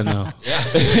 2 there now.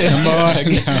 Number one. I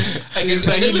can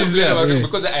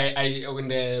because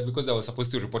because I was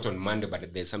supposed to report on Monday,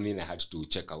 but there's something I had to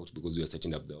check out because we were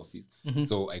setting up the office.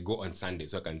 So I go on Sunday,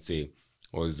 so I can say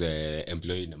I was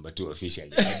employee number 2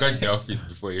 officially. I got the office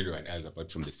before anyone else,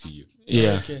 apart from the CEO.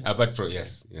 Yeah. Okay. Apart from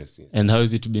yes. And how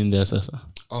is it been there, Sasa?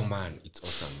 Oh man, it's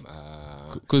awesome.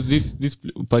 Because this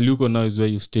Paluco now is where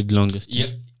you stayed longest.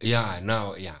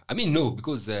 Now. I mean, no,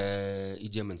 because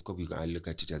EGM and Scope, you can look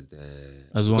at it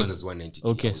as one entity.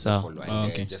 Okay, so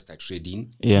just start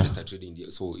trading. Yeah.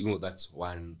 So that's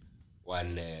one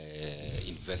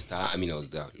investor. I mean, I was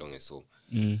there longest. So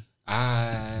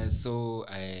so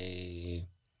I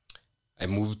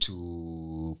moved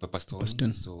to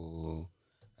Pepperstone. So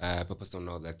Pepperstone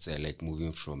now, that's like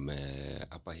moving from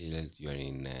Upper Hill. You're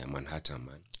in Manhattan,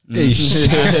 man.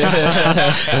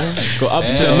 Go up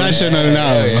International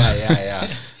now. Yeah.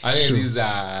 I mean, these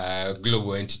are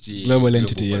global entity,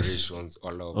 operations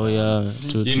all over. Oh yeah,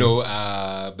 true.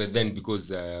 But then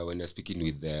because when you're speaking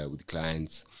with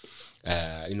clients,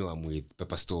 I'm with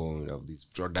Pepperstone of these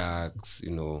products.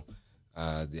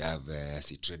 They have a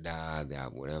trader, they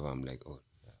have whatever. I'm like,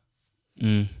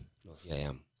 here I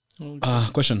am.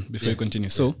 Question before you continue.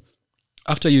 So,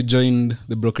 after you joined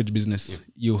the brokerage business,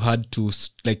 you had to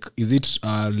is it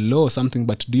law or something?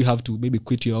 But do you have to maybe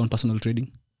quit your own personal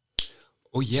trading?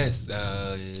 Oh yes.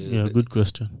 Good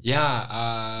question.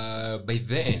 Yeah. By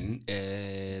then,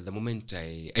 the moment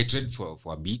I trade for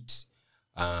a bit,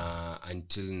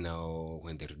 until now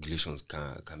when the regulations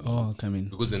come in.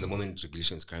 Because then the moment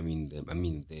regulations come in,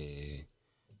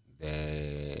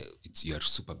 you are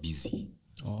super busy.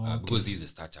 Because this is a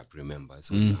startup, remember,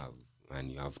 so you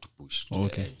have to push to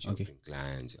bring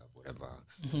clients, whatever.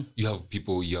 You have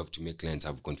people, you have to make clients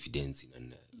have confidence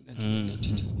in an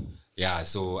entity. Yeah,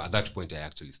 so at that point I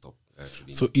actually stopped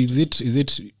trading. So is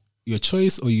it your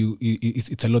choice, or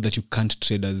it's a law that you can't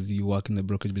trade as you work in the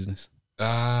brokerage business?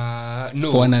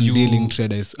 No, for dealing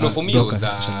traders. No, for me it was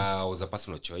a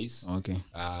personal choice. Okay.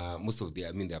 Most of they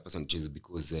are personal choice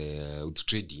because with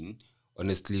trading,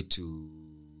 honestly, to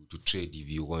trade, if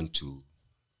you want to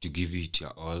give it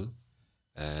your all,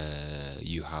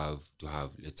 you have to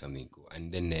let something go. And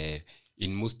then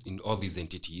in all these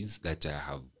entities that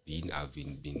I've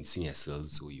been senior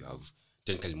sales, so you have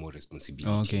technically more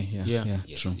responsibilities.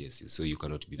 Yes. So you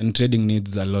cannot be. And trading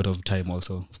needs a lot of time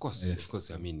also. Of course.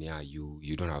 I mean,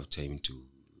 you don't have time to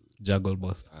juggle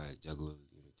both.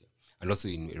 And also,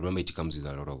 remember, it comes with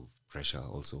a lot of pressure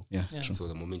also. Yeah. True. So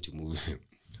the moment you move,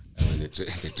 the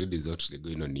trade is actually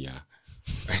going on your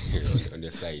on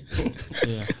your side.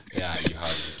 You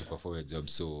have to perform your job.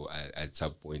 So at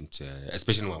some point,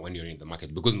 especially when you're in the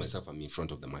market, because myself, I'm in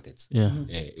front of the markets.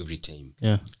 Every time.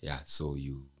 So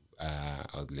I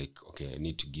was like, okay, I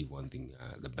need to give one thing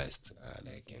the best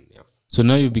that I can. So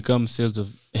now you become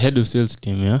head of sales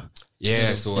team,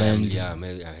 so I'm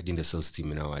heading the sales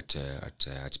team now at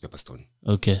Pepperstone.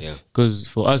 Okay. Because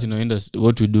for us in our industry,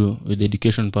 what we do with the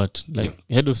education part,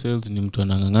 head of sales ni mtu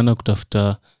anang'ang'ana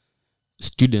kutafuta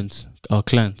students, our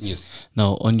clients. Yes.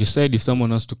 Now, on your side, if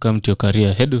someone wants to come to your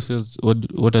career, head of sales,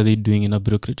 what are they doing in a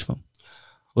brokerage firm?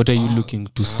 What are you looking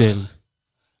to sell?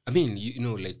 I mean,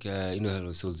 like head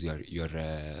of sales, you're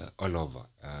all over.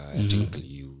 Technically,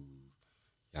 you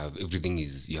have everything.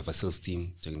 You have a sales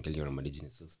team. Technically, you're managing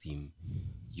a sales team.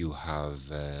 You have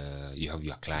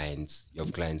your clients. You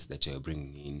have clients that you're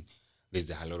bringing in. There's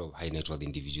a lot of high net worth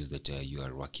individuals that you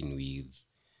are working with.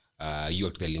 You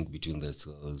are the link between the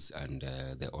sales and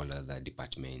all other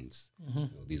departments.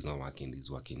 This is not working, this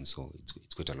is working. So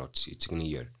it's quite a lot. It's only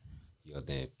you're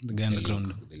the guy on the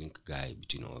ground, the link guy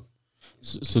between all.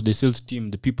 So the sales team,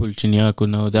 the people Chinyako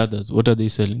now, the others, what are they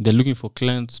selling? They're looking for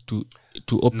clients to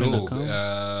open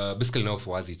accounts? Basically now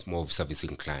for us it's more of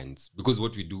servicing clients, because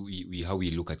what we do, we how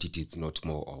we look at it, it's not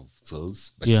more of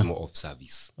sales, but it's more of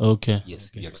service. Okay.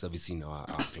 Yes, we are servicing our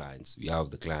clients. We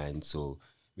have the clients, so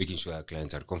making sure our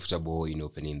clients are comfortable in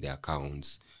opening their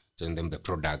accounts, telling them the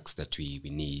products that we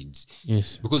need.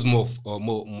 Yes. Because more,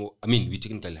 I mean, we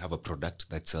technically have a product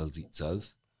that sells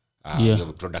itself. We have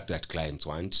a product that clients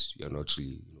want. You're not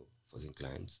really forcing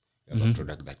clients. We have a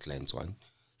product that clients want.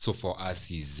 So for us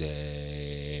is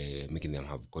making them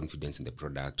have confidence in the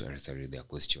product, or answering their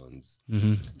questions,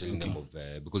 telling them of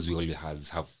because we always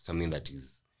have something that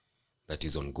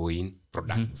is ongoing,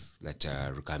 products that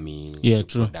are coming,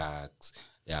 true. products.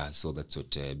 Yeah, so that's what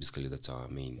basically that's our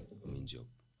main job.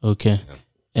 Okay. Yeah.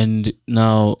 And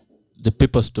now the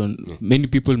Pepperstone, many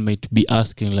people might be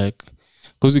asking, like,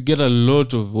 because we get a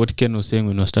lot of what Ken was saying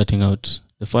when we were starting out.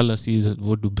 The fallacy is,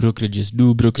 what do brokerages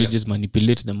do? Brokerages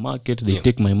manipulate the market. They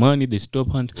take my money. They stop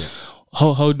hunt. Yeah.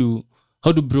 How do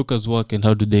brokers work, and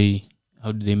how do they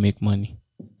make money?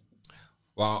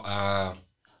 Well,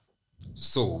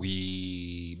 so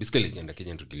we basically under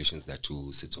Kenyan regulations, there are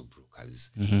two sets of brokers.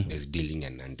 There's dealing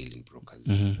and non-dealing brokers.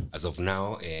 As of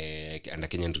now, under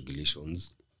Kenyan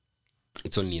regulations,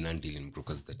 it's only non-dealing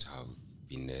brokers that have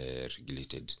been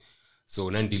regulated. So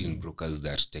non-dealing brokers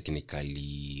that are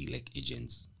technically like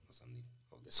agents or something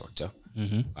of the sort.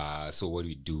 So what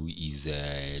we do is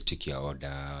take your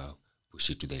order, push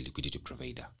it to the liquidity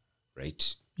provider,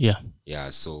 right? Yeah,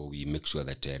 so we make sure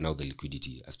that now the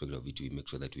liquidity aspect of it, we make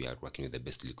sure that we are working with the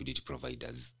best liquidity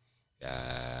providers,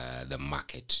 the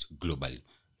market globally.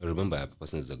 Remember,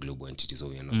 Pepperstone is a global entity, so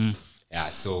we are not. Yeah,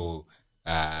 so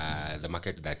the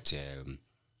market that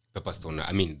Pepperstone,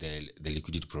 I mean the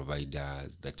liquidity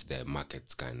providers that the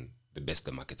markets can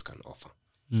offer.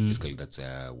 Basically, that's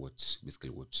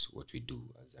what we do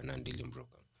as a non-dealing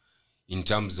broker. In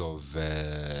terms of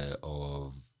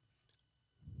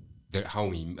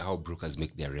how brokers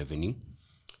make their revenue,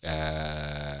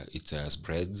 it's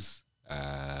spreads,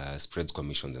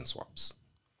 commissions, and swaps.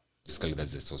 Basically,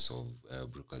 that's the source of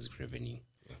brokers' revenue.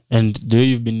 Yeah. And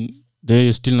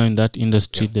you're still now in that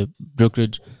industry, the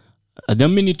brokerage. Are there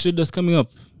many traders coming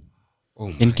up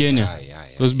in Kenya?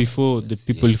 Because before the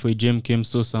people for EGM came,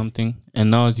 saw something,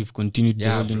 and now as you've continued the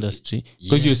whole industry,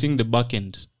 because you're seeing the back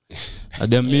end. Are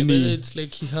there many? But it's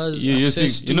like he has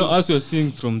access to, as you're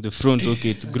seeing from the front, okay,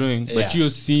 it's growing, but you're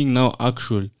seeing now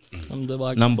actual from the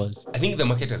back numbers. I think the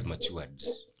market has matured.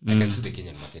 I can see the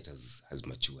Kenyan market has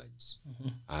matured.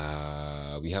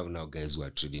 We have now guys who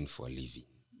are trading for a living.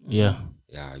 Yeah,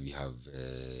 we have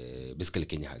basically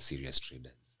Kenya has serious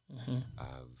traders.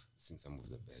 I've seen some of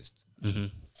the best,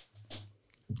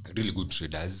 really good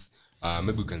traders.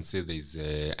 Maybe we can say there's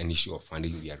an issue of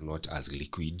funding. We are not as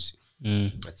liquid.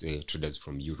 Let's say traders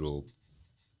from Europe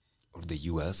or the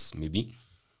US, maybe.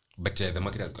 But the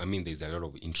market has, there's a lot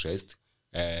of interest.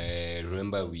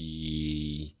 Remember,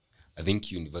 I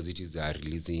think universities are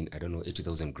releasing,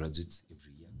 80,000 graduates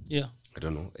every year. Yeah. I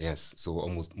don't know. Yes. So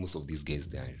most of these guys,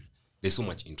 there's so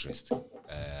much interest,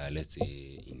 let's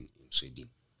say, in trading.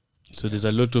 So there's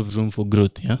a lot of room for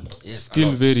growth, yeah? Yes.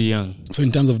 Still very young. So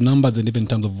in terms of numbers and even in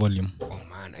terms of volume? Oh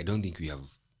man, I don't think we have,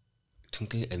 I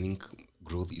think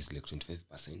growth is like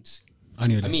 25%.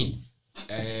 Annually?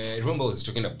 Remember I was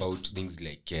talking about things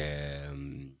like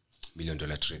 $1 million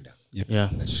trader. Yep. Yeah.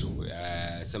 That show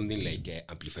something like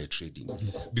amplified trading.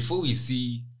 Before we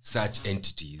see such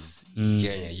entities in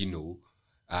Kenya,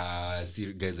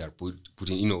 guys are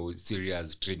putting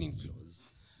serious trading flows.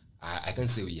 I can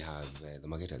say we have the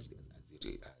market has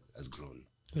grown.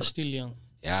 We're still young.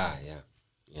 Yeah.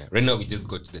 Right now we just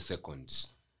got the second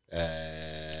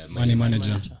Money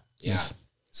manager. Yeah. Yes.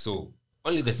 So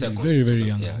only the second. Very, very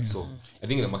young. Yeah. So I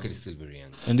think the market is still very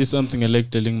young. And this is something I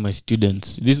like telling my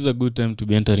students. This is a good time to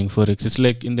be entering Forex. It's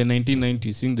like in the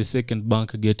 1990s, seeing the second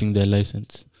bank getting their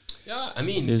license. Yeah, I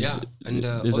mean, There's, and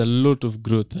there's a lot of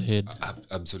growth ahead.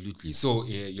 absolutely. So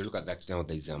you look at that now.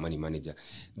 There's a money manager.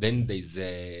 Then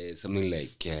there's something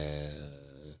like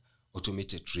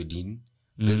automated trading.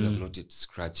 Guys have not yet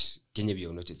scratched. Kenya, we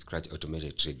have not yet scratched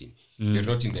automated trading. We're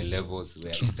not in the levels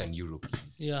where Eastern Europe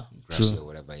is. Yeah. Russia or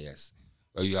whatever. Yes.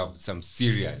 Well, you have some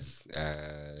serious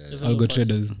Algo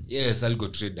traders. yes,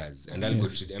 algo traders and algo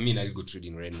trading. I mean, algo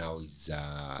trading right now is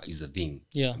a thing.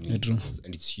 Yeah. I mean, true.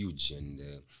 and it's huge and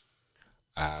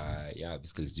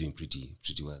basically it's doing pretty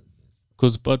well.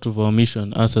 Because part of our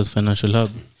mission, us as Financial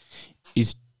Hub,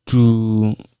 is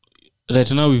to... Right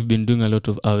now, we've been doing a lot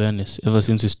of awareness ever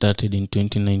since we started in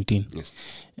 2019 Yes.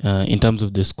 In terms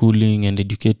of the schooling and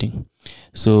educating.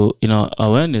 So in our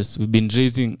awareness, we've been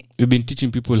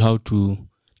teaching people how to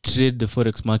trade the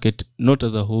Forex market, not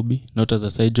as a hobby, not as a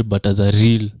side job, but as a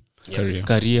real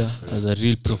career, as a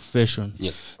real profession.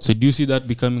 Yes. So do you see that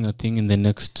becoming a thing in the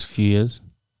next few years?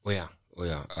 Oh yeah.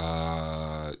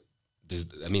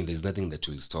 There's nothing that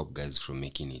will stop guys from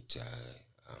making it a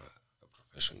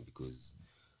profession because,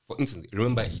 for instance,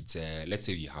 remember it's let's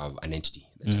say you have an entity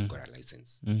that has got a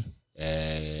license.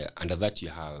 Under that you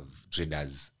have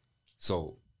traders.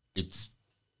 So it's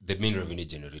the main revenue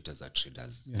generators are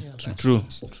traders. Yeah. True.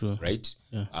 Right?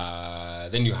 Yeah.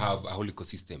 Then you have a whole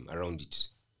ecosystem around it.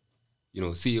 You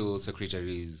know, CEOs,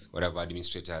 secretaries, whatever,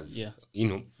 administrators. Yeah. You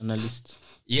know. Analysts.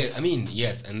 Yeah, I mean,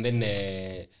 yes. And then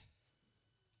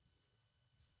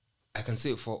I can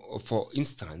say for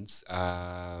instance,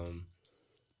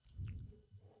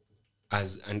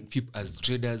 as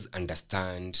traders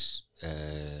understand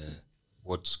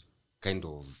what kind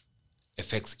of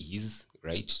FX is,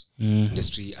 right?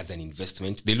 Industry as an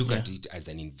investment. They look at it as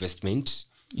an investment.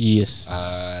 Yes.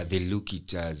 They look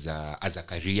it as a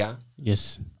career.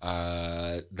 Yes.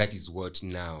 That is what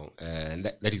now, and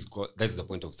that is the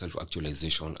point of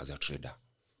self-actualization as a trader.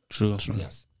 True.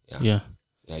 Yes. Yeah.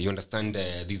 You understand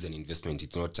this is an investment.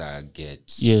 It's not a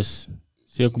get. Yes.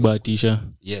 Sio kubahatisha.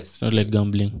 Yes. Not like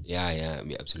gambling. Yeah,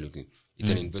 absolutely.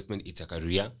 It's an investment. It's a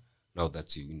career. Now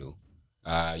that you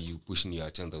push in your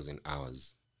 10,000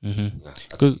 hours.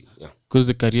 Because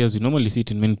the careers, you normally see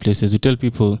it in many places. You tell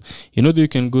people, that you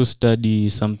can go study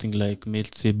something like,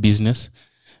 let's say, business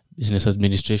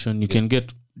administration. You can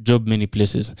get job many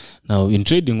places. Now, in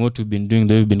trading, what we've been doing,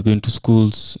 we've been going to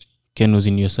schools. Ken was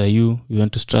in USIU. We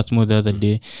went to Strathmore the other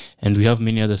day, and we have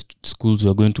many other schools we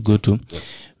are going to go to.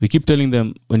 We keep telling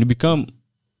them, when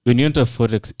you enter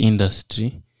Forex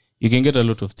industry, you can get a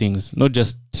lot of things, not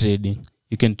just trading.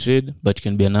 You can trade, but you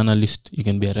can be an analyst, you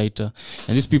can be a writer.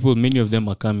 And these people, many of them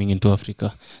are coming into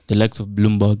Africa, the likes of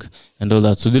Bloomberg and all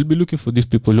that. So they'll be looking for these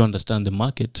people who understand the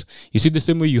market. You see, the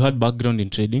same way you had background in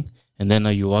trading, and then now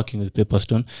you're working with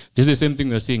Pepperstone. This is the same thing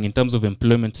we're seeing in terms of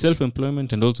employment,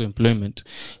 self-employment and also employment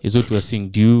is what we're seeing.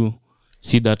 Do you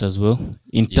see that as well?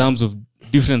 In terms of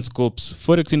different scopes,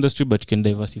 Forex industry, but you can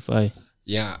diversify.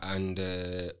 Yeah, and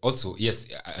also, yes,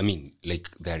 I mean, like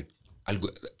that algo.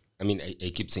 I mean, I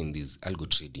keep saying this algo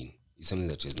trading is something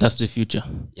that is. That's the future.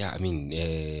 Yeah, I mean,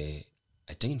 I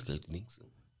technically think so.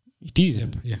 It is.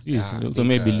 Yeah. It is. Also,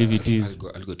 may believe it is.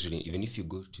 Algo trading. Even if you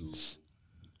go to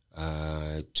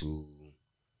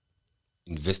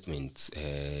investment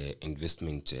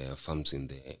firms in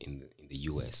the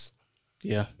US,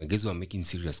 the guys who are making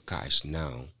serious cash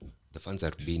now, the funds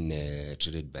are being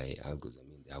traded by algos. I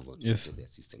mean, they have automated their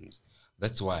systems.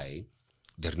 That's why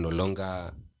they're no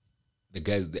longer. The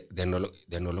guys, they're no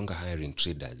longer hiring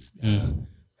traders. They're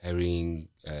hiring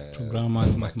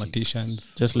programmers,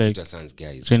 mathematicians, just like science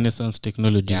guys. Renaissance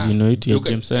technologies. You know it.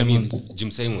 Jim Simons. Jim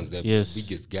Simons, the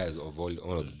biggest guys of all,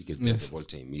 one of the biggest guys of all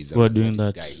time. He's who are doing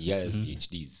that. Guy. He has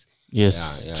PhDs.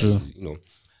 Yes, true.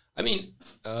 I mean,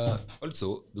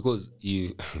 also because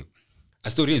a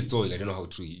story is told. I don't know how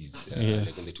true it is.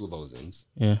 Like in the 2000s,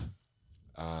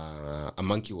 a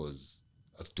monkey was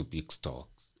asked to pick stocks.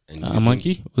 And a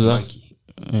monkey was asked?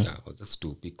 Was asked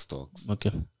to pick stocks.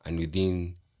 Okay. And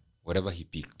within whatever he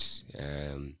picked,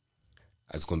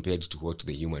 as compared to what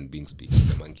the human beings picked,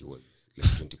 the monkey was like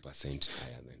 20%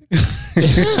 higher than.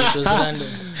 It was random.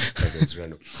 That's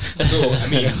random. So, I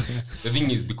mean, the thing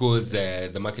is because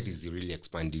the market is really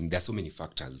expanding, there are so many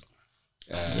factors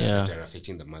that are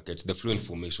affecting the market. The flow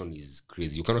information is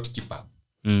crazy. You cannot keep up.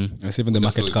 Yes, even the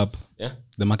market cap. Yeah,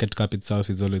 the market cap itself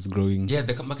is always growing. Yeah,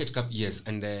 the market cap, yes,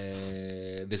 and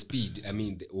the speed. I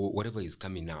mean, whatever is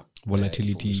coming up,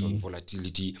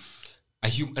 volatility. A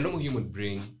normal human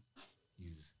brain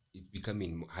is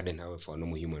becoming hard and harder for a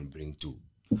normal human brain to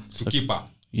keep up.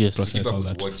 Yes, process to keep up all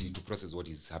with that. to process what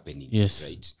is happening. Yes,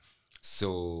 right.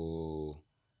 So,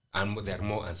 and there are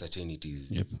more uncertainties.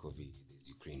 There's COVID, there's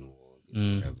Ukraine war,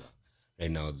 there's whatever.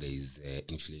 right now there is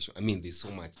inflation. I mean, there's so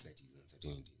much that is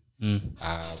uncertainty.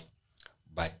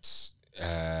 But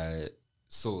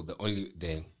so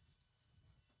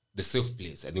the safe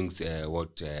place, I think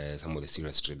what some of the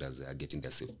serious traders are getting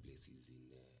their safe places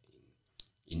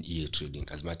in EA trading,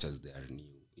 as much as they are new,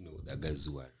 the guys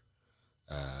who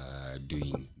are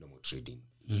doing normal trading.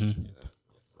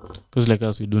 Because like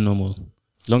us, we do normal.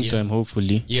 Long time,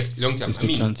 hopefully. Yes, long time. Is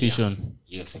to transition.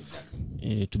 Yes,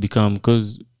 exactly. To become,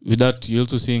 because with that, you're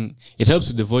also seeing it helps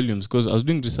with the volumes. Because I was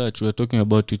doing research, we were talking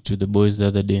about it to the boys the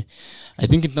other day. I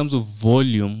think in terms of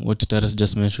volume, what Taras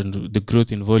just mentioned, the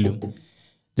growth in volume,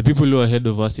 the people who are ahead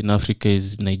of us in Africa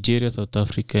is Nigeria, South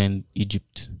Africa, and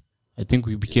Egypt. I think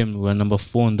we were number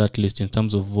 4 on that list in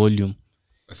terms of volume.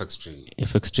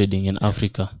 FX trading in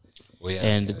Africa. Oh, yeah,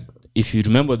 and if you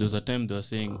remember, there was a time they were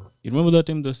saying,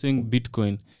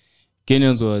 Bitcoin,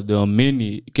 Kenyans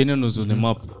was on the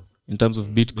map in terms of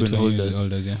Bitcoin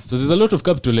holders. Yeah. So there's a lot of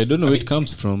capital. I don't know where it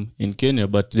comes from in Kenya,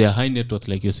 but they are high net worth,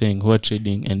 like you're saying, who are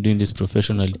trading and doing this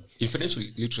professionally. In financial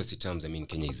literacy terms, I mean,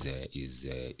 Kenya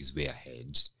is way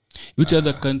ahead. Which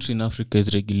other country in Africa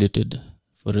is regulated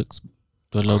Forex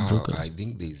to allow brokers? I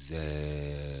think there's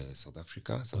South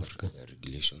Africa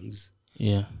regulations.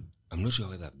 Yeah. I'm not sure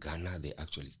whether Ghana they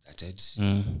actually started.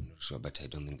 I'm not sure, but I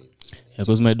don't think they.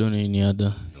 Because I don't know any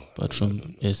other apart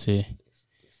from SA.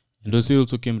 And SA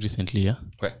also came recently, yeah?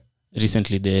 Where?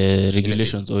 Recently, the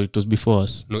regulations, or it was before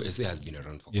us? No, SA has been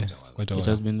around for quite a while. It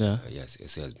has been there? Yes,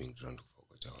 SA has been around for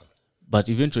quite a while. But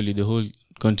eventually, the whole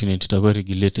continent will be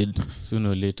regulated sooner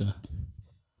or later.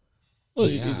 Oh,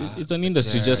 yeah, it's an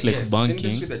industry just like banking. It's an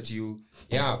industry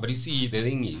that but you see, the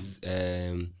thing is,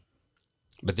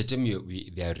 but the time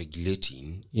they are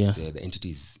regulating, the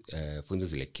entities, for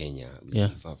instance, like Kenya,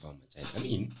 far much. I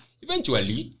mean,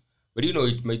 eventually, but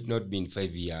it might not be in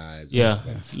 5 years. Yeah,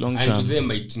 it's long term. And to them,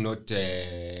 might not.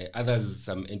 Others,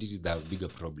 some entities that have bigger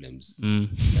problems than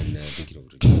thinking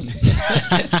of regulation.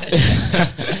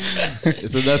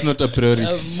 So that's not a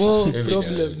priority. More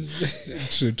problems.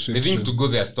 True. They think to go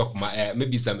their stock market.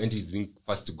 Maybe some entities think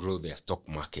first to grow their stock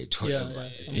market.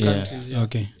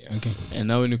 Okay. And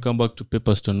now when you come back to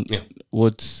Pepperstone,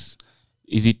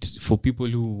 is it for people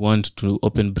who want to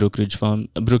open brokerage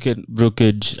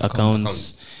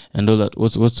accounts and all that?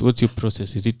 What's your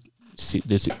process? Is it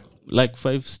there's like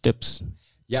 5 steps?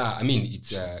 Yeah, I mean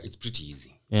it's pretty easy.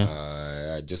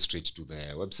 Just straight to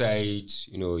the website.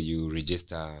 You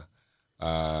register.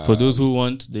 For those who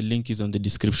want, the link is on the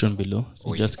description below.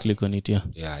 So just click on it.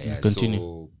 Continue.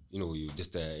 So you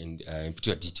just input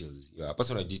your details, your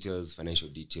personal details, financial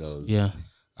details.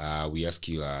 We ask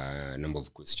you a number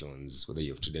of questions, whether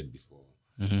you've traded before.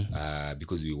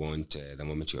 Because we want the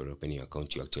moment you're opening your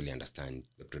account, you actually understand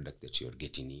the product that you're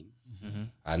getting in.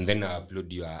 And then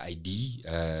upload your ID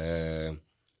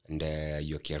and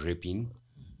your KRA PIN.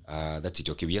 That's it.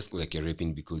 Okay, we ask for the KRA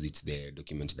PIN because it's the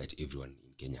document that everyone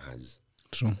in Kenya has.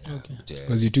 True. Okay.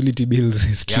 Because utility bills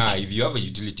is tricky. Yeah, if you have a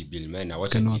utility bill, man, I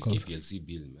watch a PLC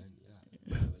bill, man.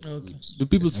 Okay. Do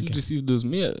people still receive those?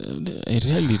 I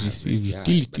rarely receive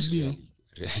utility bill.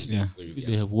 Yeah.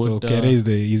 They have water. So KRA is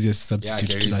the easiest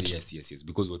substitute to that. Yes.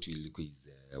 Because what we look is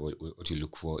what you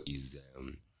look for is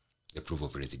the proof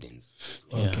of residence.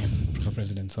 Okay. Proof of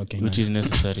residence. Okay. Which is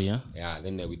necessary, yeah. Yeah.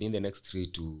 Then within the next 2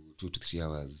 to 3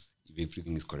 hours, if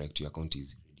everything is correct, your account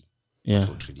is ready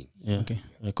for trading. Yeah. Okay.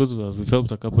 Because we've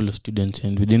helped a couple of students,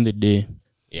 and within the day,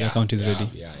 the account is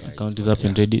ready. Account is up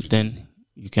and ready. Then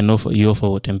you offer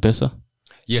what, M-Pesa?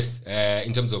 Yes.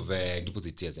 In terms of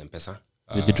deposits, yes, M-Pesa.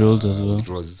 Withdrawals as well.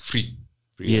 Withdrawals free.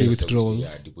 Yes. Withdrawals.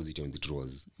 Yeah, deposit and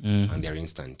withdrawals, and they're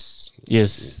instant.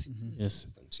 Yes.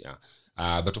 Instant, yeah.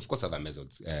 But of course, other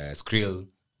methods: Skrill,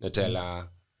 Nutella,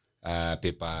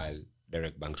 PayPal,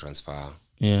 direct bank transfer.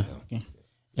 Yeah. Okay.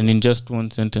 And in just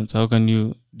one sentence, how can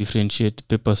you differentiate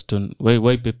Pepperstone?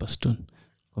 Why Pepperstone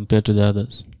compared to the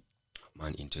others?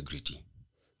 Man, integrity.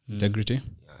 Integrity.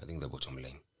 Yeah, I think the bottom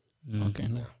line. Okay.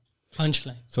 Yeah.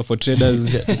 Punchline. So for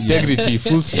traders, integrity,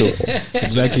 full stop.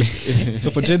 Exactly.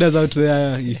 So for traders out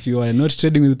there, if you are not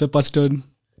trading with Pepperstone,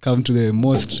 come to the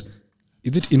most.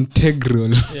 Is it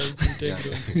integral?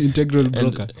 Integral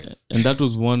broker. And that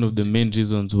was one of the main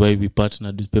reasons why we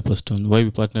partnered with Pepperstone, why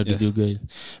we partnered with you guys.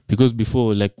 Because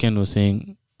before, like Ken was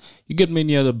saying, you get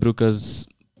many other brokers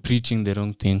preaching the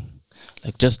wrong thing.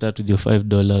 Like just start with your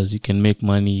 $5, you can make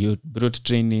money. You brought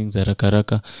trainings,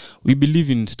 haraka. We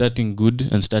believe in starting good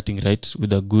and starting right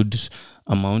with a good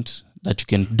amount that you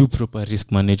can do proper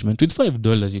risk management. With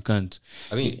 $5, you can't.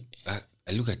 I mean,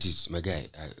 I look at it, my guy,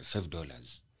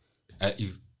 $5.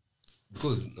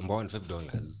 because number one,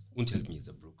 $5 won't help me as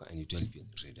a broker, and it will help you as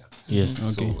a trader. Yes.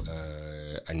 So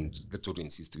and that's what we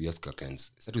insist. We ask our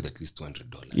clients start with at least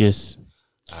 $200. Yes.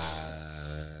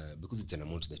 Because it's an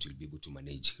amount that you'll be able to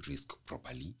manage risk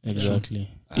properly. Exactly.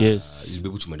 Yes. You'll be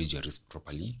able to manage your risk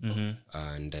properly.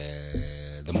 And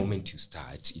the moment you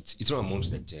start, it's not an amount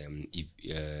that if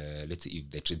let's say if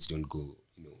the trades don't go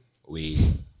away,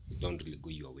 they don't really go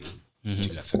your way, it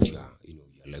will affect your your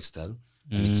lifestyle.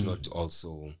 And it's not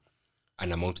also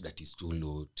an amount that is too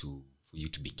low for you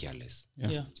to be careless.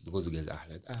 Yeah. Because the guys are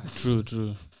like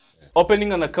True.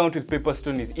 Opening an account with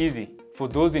Pepperstone is easy. For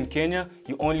those in Kenya,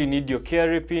 you only need your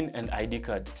KRA PIN and ID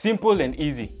card. Simple and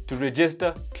easy. To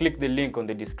register, click the link on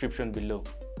the description below.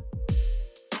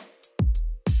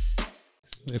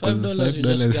 $5, you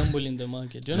just gamble in the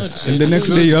market. You're not And the next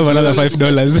day you have another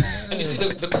 $5. And you see,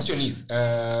 the question is,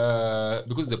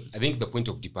 because I think the point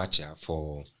of departure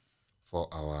for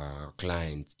our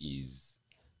clients is,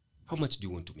 how much do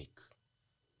you want to make?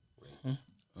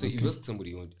 So if you ask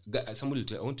somebody will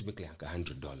tell, I want to make like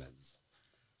 $100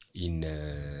 in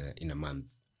a month.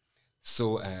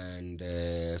 So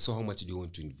how much do you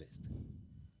want to invest?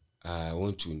 I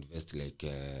want to invest like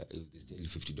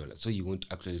 $50. So you want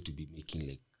actually to be making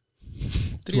like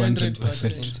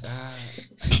 300%.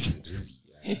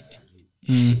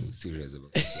 Really serious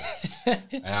about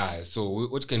it. So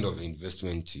what kind of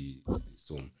investment?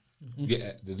 So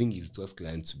the thing is to ask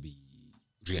clients to be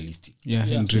realistic.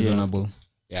 And reasonable.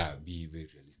 Be very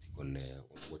realistic on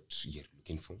what you're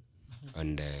looking for,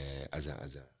 and as an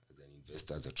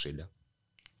investor, as a trader,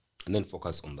 and then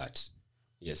focus on that.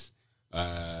 Yes,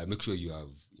 make sure you have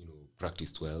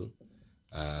practiced well.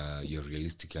 You're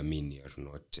realistic. I mean, you're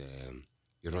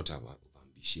not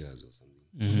ambitious or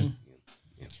something.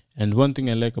 And one thing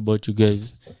I like about you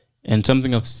guys, and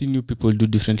something I've seen you people do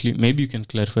differently, maybe you can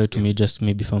clarify to me, just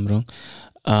maybe if I'm wrong.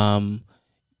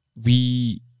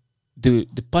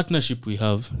 The partnership we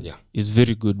have is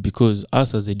very good, because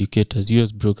us as educators, you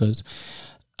as brokers,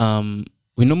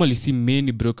 we normally see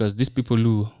many brokers, these people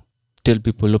who tell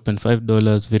people open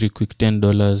 $5, very quick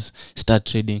 $10, start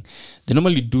trading. They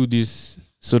normally do this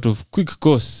sort of quick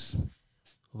course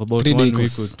of about 1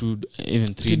 week or 2,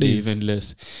 even 3 days, even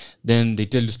less. Then they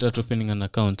tell you start opening an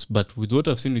account. But with what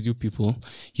I've seen with you people,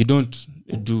 you don't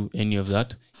do any of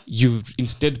that. You've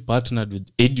instead partnered with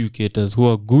educators who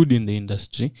are good in the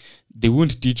industry. They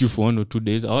won't teach you for 1 or 2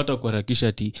 days.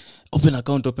 Open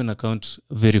account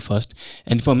very fast.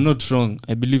 And if I'm not wrong,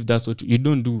 I believe that's what you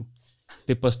don't do.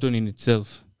 Pepperstone in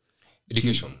itself,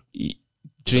 Education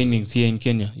trainings here in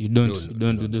Kenya, you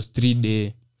don't do those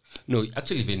 3-day. No,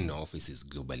 actually, even in our offices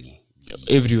globally,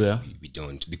 everywhere we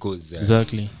don't, because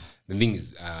exactly. The thing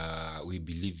is, we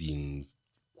believe in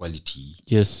quality.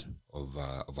 Yes.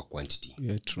 Over quantity.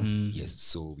 Yeah, true. Yes,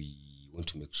 so we want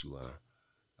to make sure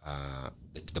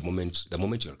that the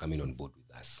moment you're coming on board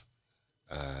with us,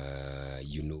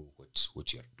 you know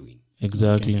what you're doing.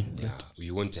 Exactly. Yeah, we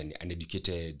want an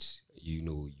uneducated.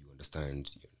 You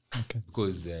understand. Okay.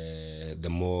 Because the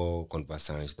more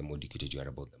conversant, the more educated you are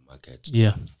about the market,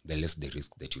 the less the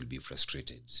risk that you'll be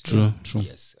frustrated. True.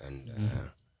 Yes, and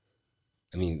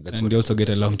I mean that's. And you also get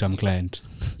a long-term client.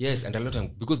 Yes, and a lot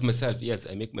of, because myself, yes,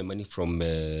 I make my money from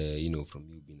from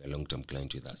you being a long-term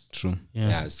client with us. True.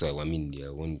 Yeah. So I mean,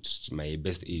 I want my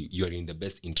best. You are in the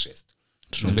best interest.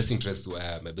 True. My best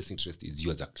interest is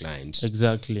you as a client.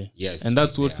 Exactly. Yes. And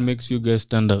that's what makes you guys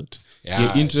stand out. Yeah,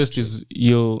 your interest is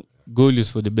your goal is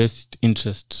for the best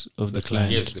interest of the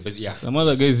client. Yes, the best. Yeah. Some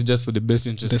other guys is just for the best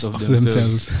interest of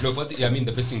themselves. No, first, I mean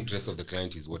the best interest of the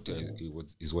client is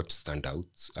what stands out.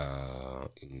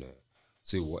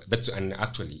 So that's, and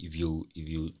actually, if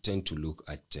you tend to look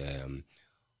at the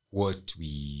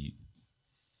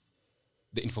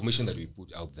information that we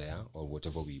put out there, or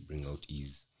whatever we bring out,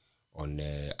 is on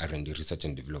R&D, research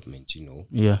and development.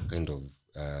 Kind of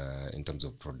in terms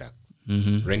of product.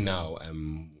 Right now,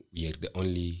 we are the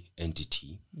only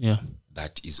entity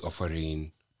that is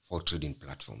offering 4 trading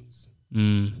platforms.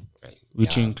 Right.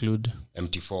 Which include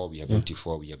MT4, we have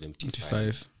MT4, we have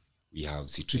MT5, we have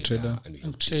C-Trader, and we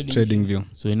have Trading View.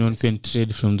 So anyone can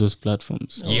trade from those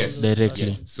platforms. Yes, directly.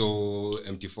 Yes. So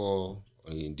MT4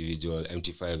 only individual,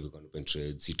 MT5 we can open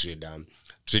trade, C-Trader,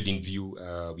 Trading View.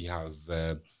 We have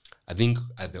I think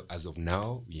as of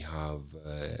now we have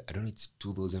I don't know, it's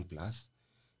 2,000 plus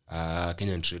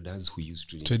Kenyan traders who use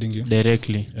Trading View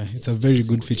directly. Yeah, it's a very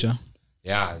good feature.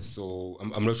 Yeah, so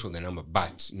I'm not sure the number,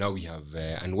 but now we have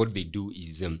and what they do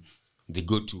is they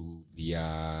go to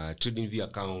the Trading View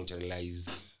account, analyze,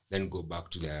 then go back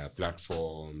to their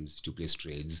platforms to place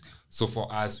trades. So for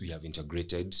us, we have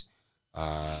integrated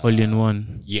all in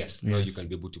one. Yes. Now you can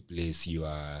be able to place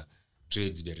your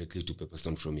trades directly to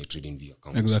Pepperstone from your TradingView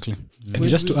account. Exactly. And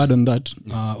just to add on that,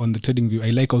 on the TradingView,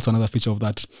 I like also another feature of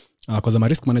that, because I'm a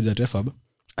risk manager at FAB.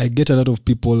 I get a lot of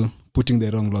people putting the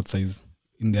wrong lot size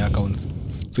in their accounts.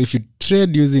 So if you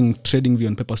trade using TradingView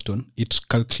on Pepperstone, it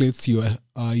calculates your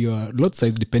lot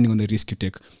size depending on the risk you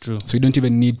take. True. So you don't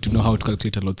even need to know how to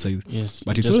calculate a lot size. Yes.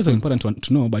 But it's always important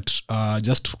to know. But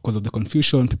just because of the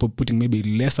confusion, people putting maybe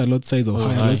lesser lot size or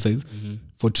higher lot size.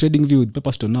 For TradingView with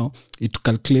Pepperstone now, it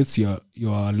calculates your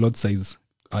lot size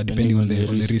depending on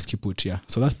the risk you put. Yeah.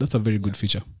 So that's a very good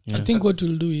feature. I think what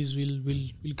we'll do is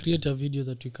we'll create a video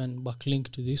that we can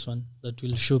backlink to this one that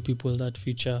will show people that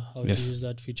feature, how to use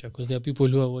that feature, because there are people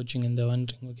who are watching and they're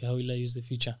wondering, okay, how will I use the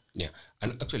feature? Yeah,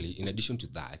 and actually, in addition to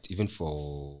that, even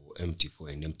for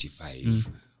MT4 and MT5,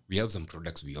 we have some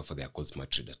products we offer. They are called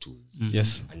Smart Trader Tools.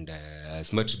 Yes. And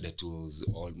Smart Trader Tools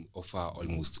offer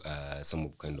almost some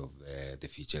of kind of the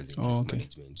features in risk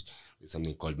management. There's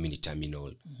something called Mini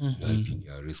Terminal, helping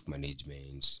your risk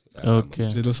management.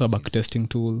 There's also a backtesting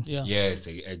tool. Yeah. Yes,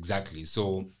 exactly.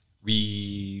 So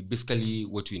we basically,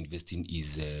 what we invest in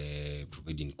is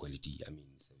providing quality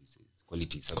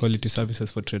services. Quality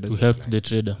services for traders. To help the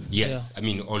trader. Yes,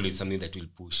 always something that will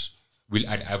push. Will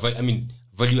add.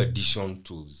 Value addition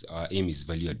tools. Our aim is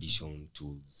value addition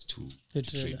tools to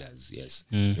traders. Yes,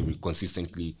 we will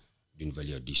consistently doing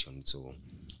value addition. So,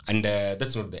 and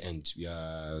that's not the end. We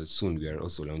are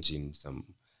also launching some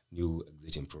new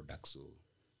exciting products. So,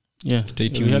 yeah, stay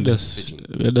tuned.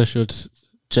 We had a short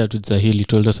chat with Sahil. He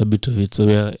told us a bit of it. So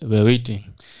we're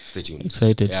waiting. Stay tuned.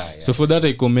 Excited. Yeah, so for that,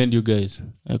 I commend you guys.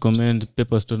 I commend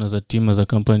Pepperstone as a team, as a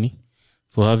company,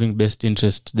 for having best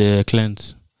interest, the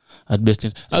clients at best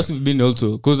interest. As we've been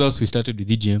also, because as we started with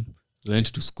EGM, we went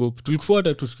to Scope. To look forward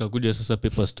to tukakuja sasa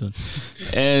Pepperstone.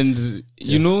 And,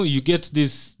 you know, you get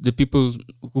the people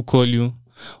who call you.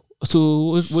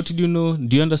 So what did you know?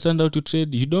 Do you understand how to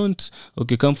trade? You don't?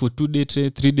 Okay, come for 2-day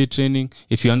 3-day training.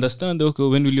 If you understand, okay,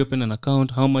 when will you open an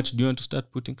account? How much do you want to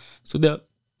start putting? So they're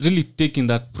really taking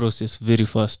that process very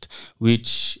fast,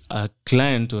 which a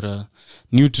client or a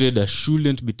new trader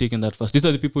shouldn't be taking that fast. These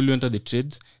are the people who enter the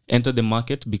trades, enter the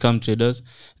market, become traders,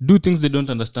 do things they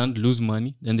don't understand, lose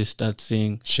money. Then they start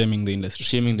saying, shaming the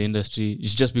industry.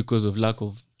 It's just because of lack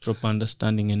of proper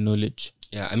understanding and knowledge.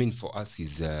 Yeah, for us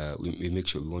is we make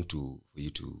sure we want for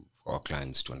our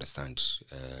clients to understand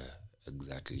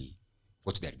exactly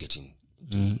what they're getting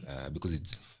into, because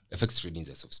FX trading is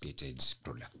a sophisticated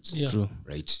product. Yeah. True.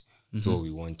 Right. So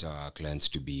we want our clients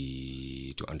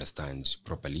to understand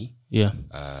properly. Yeah.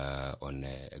 On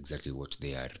exactly what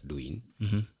they are doing.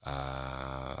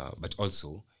 But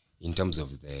also in terms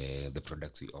of the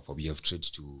products we offer, we have tried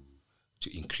to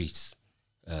increase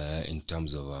in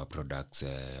terms of our products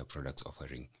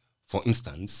offering. For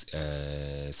instance,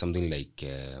 something like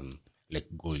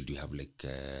gold, you have I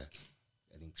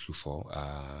think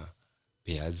 3-4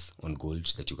 pairs on gold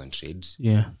that you can trade.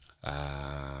 Yeah.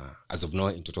 As of now,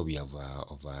 in total, we have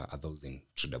over 1,000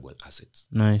 tradable assets.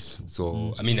 Nice.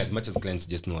 So, as much as clients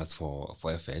just know us for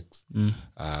FX,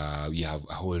 we have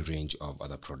a whole range of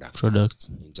other products.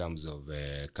 In terms of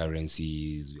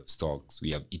currencies, we have stocks,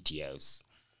 we have ETFs.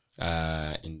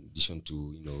 In addition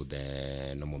to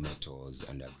the normal metals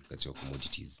and agricultural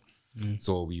commodities.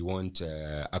 So we want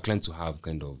our clients to have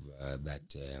kind of that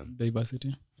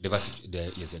diversity.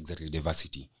 Yes, exactly,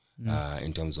 diversity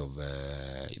in terms of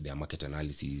their market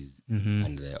analysis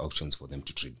and the options for them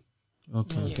to trade.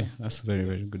 Okay, that's very,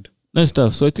 very good. Nice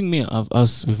stuff. So I think we've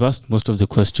asked most of the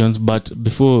questions, but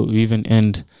before we even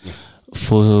end,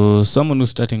 for someone who's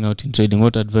starting out in trading,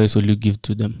 what advice will you give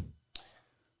to them?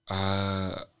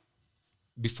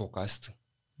 Be focused,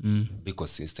 be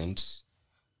consistent.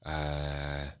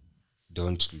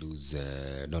 Don't lose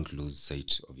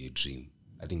sight of your dream.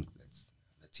 I think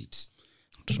that's it.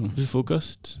 True. Be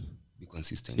focused. Be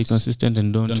consistent. Be consistent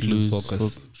and don't lose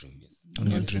focus on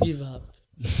your dream. Give up.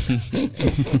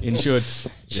 In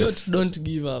short, don't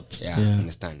give up. Yeah,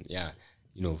 understand. Yeah,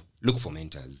 look for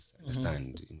mentors.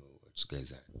 Understand, what you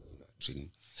guys are trading.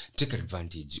 Take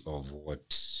advantage of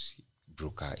what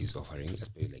broker is offering,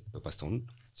 especially like Pepperstone.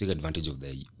 Take advantage of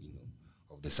the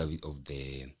of the service, of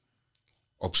the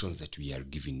options that we are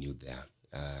giving you there.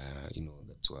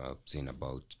 That's what I'm saying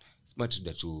about Smart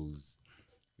Trader Tools.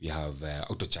 We have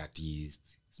auto chartist,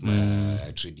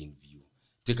 Smart Trading View.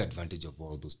 Take advantage of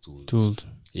all those tools.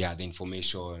 Yeah, the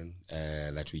information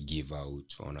that we give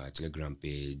out on our Telegram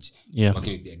page. Yeah,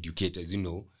 working with the educators.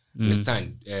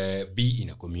 Understand. Be in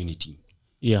a community.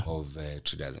 Yeah. Of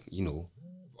traders.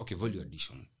 Okay, value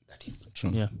addition. That is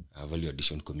true. Yeah, value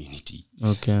addition community.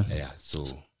 Okay. Yeah. So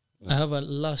I have a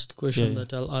last question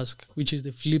that I'll ask, which is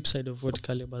the flip side of what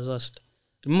Caleb has asked.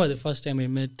 remember the first time I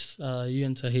met you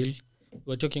and Sahil, we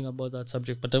were talking about that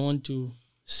subject, but I want to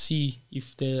see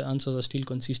if the answers are still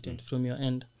consistent from your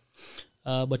end.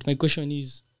 But my question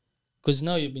is, because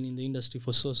now you've been in the industry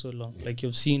for so long, like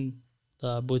you've seen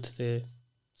both the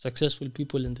successful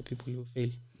people and the people who fail.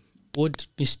 What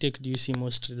mistake do you see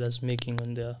most traders making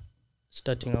when they're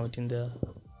starting out in their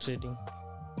trading?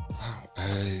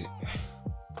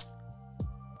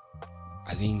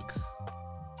 I think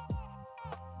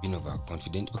being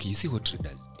overconfident. Okay, you see what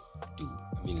traders do.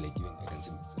 I mean, like even I can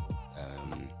say myself,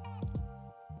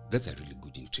 that's a really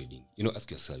good in trading. You know,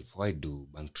 ask yourself, why do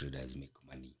bank traders make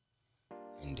money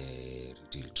and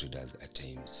retail traders at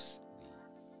times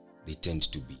they tend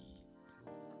to be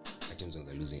at times on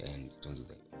the losing end, at times on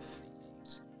the winning end?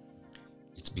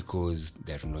 It's because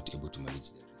they're not able to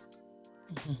manage their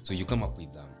risk. So you come up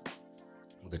with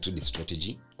a trading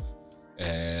strategy.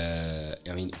 I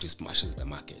mean, it smashes the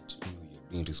market. You know, you're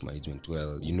doing risk management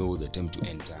well. You know the time to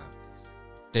enter,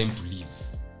 time to leave.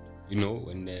 You know,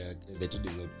 when the trade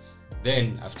is not.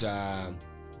 Then after,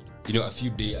 you know, a few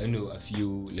days,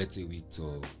 let's say weeks,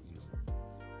 or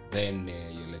then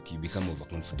you become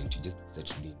overconfident. You just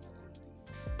start doing.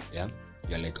 Yeah,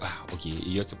 you're like, okay,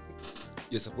 you're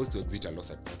supposed to exit a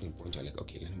loss at a certain point. You're like,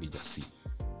 okay, let me just see.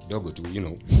 Kidogo to,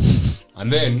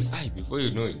 and then before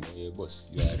you know it, boss,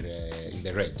 you are in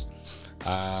the red.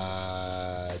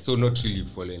 So not really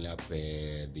following up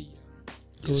the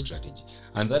strategy,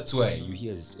 and that's why you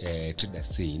hear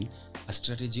traders saying a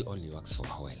strategy only works for a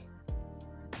while.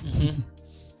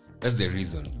 That's the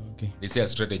reason. Okay. They say a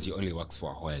strategy only works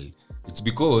for a while. It's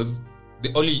because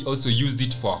they only also used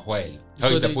it for a while. How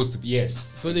it's supposed to be? Yes.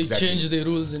 Before they change the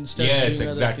rules and start doing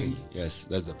other things. Yes,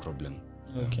 that's the problem.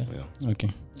 Okay. Okay.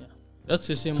 Yeah. That's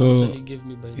the same answer he gave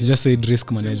me. He just said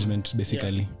risk management,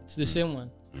 basically. Yeah, it's the same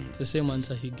one. It's the same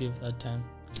answer he gave that time.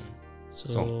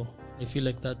 So I feel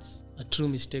like that's a true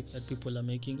mistake that people are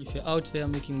making. If you're out there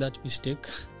making that mistake,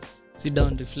 sit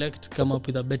down, reflect, come up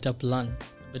with a better plan.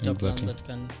 Plan that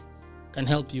can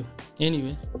help you.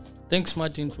 Anyway, thanks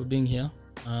Martin for being here.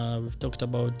 We've talked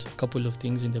about a couple of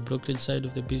things in the brokerage side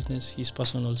of the business, his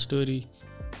personal story,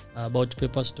 about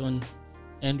Pepperstone,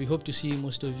 and we hope to see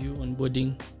most of you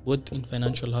onboarding both in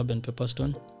Financial Hub and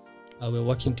Pepperstone. We're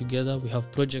working together. We have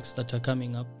projects that are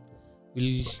coming up.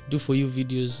 We'll do for you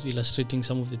videos illustrating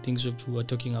some of the things that we were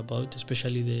talking about,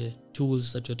 especially the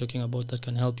tools that we're talking about that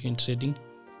can help you in trading.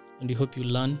 And we hope you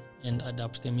learn and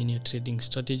adapt them in your trading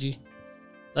strategy.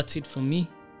 That's it from me.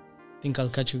 I think I'll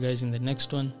catch you guys in the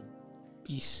next one.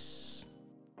 Peace.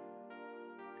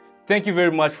 Thank you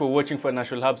very much for watching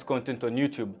Financial Hub's content on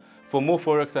YouTube. For more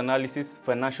Forex analysis,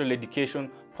 financial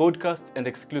education, podcasts, and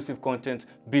exclusive content,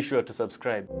 be sure to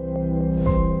subscribe.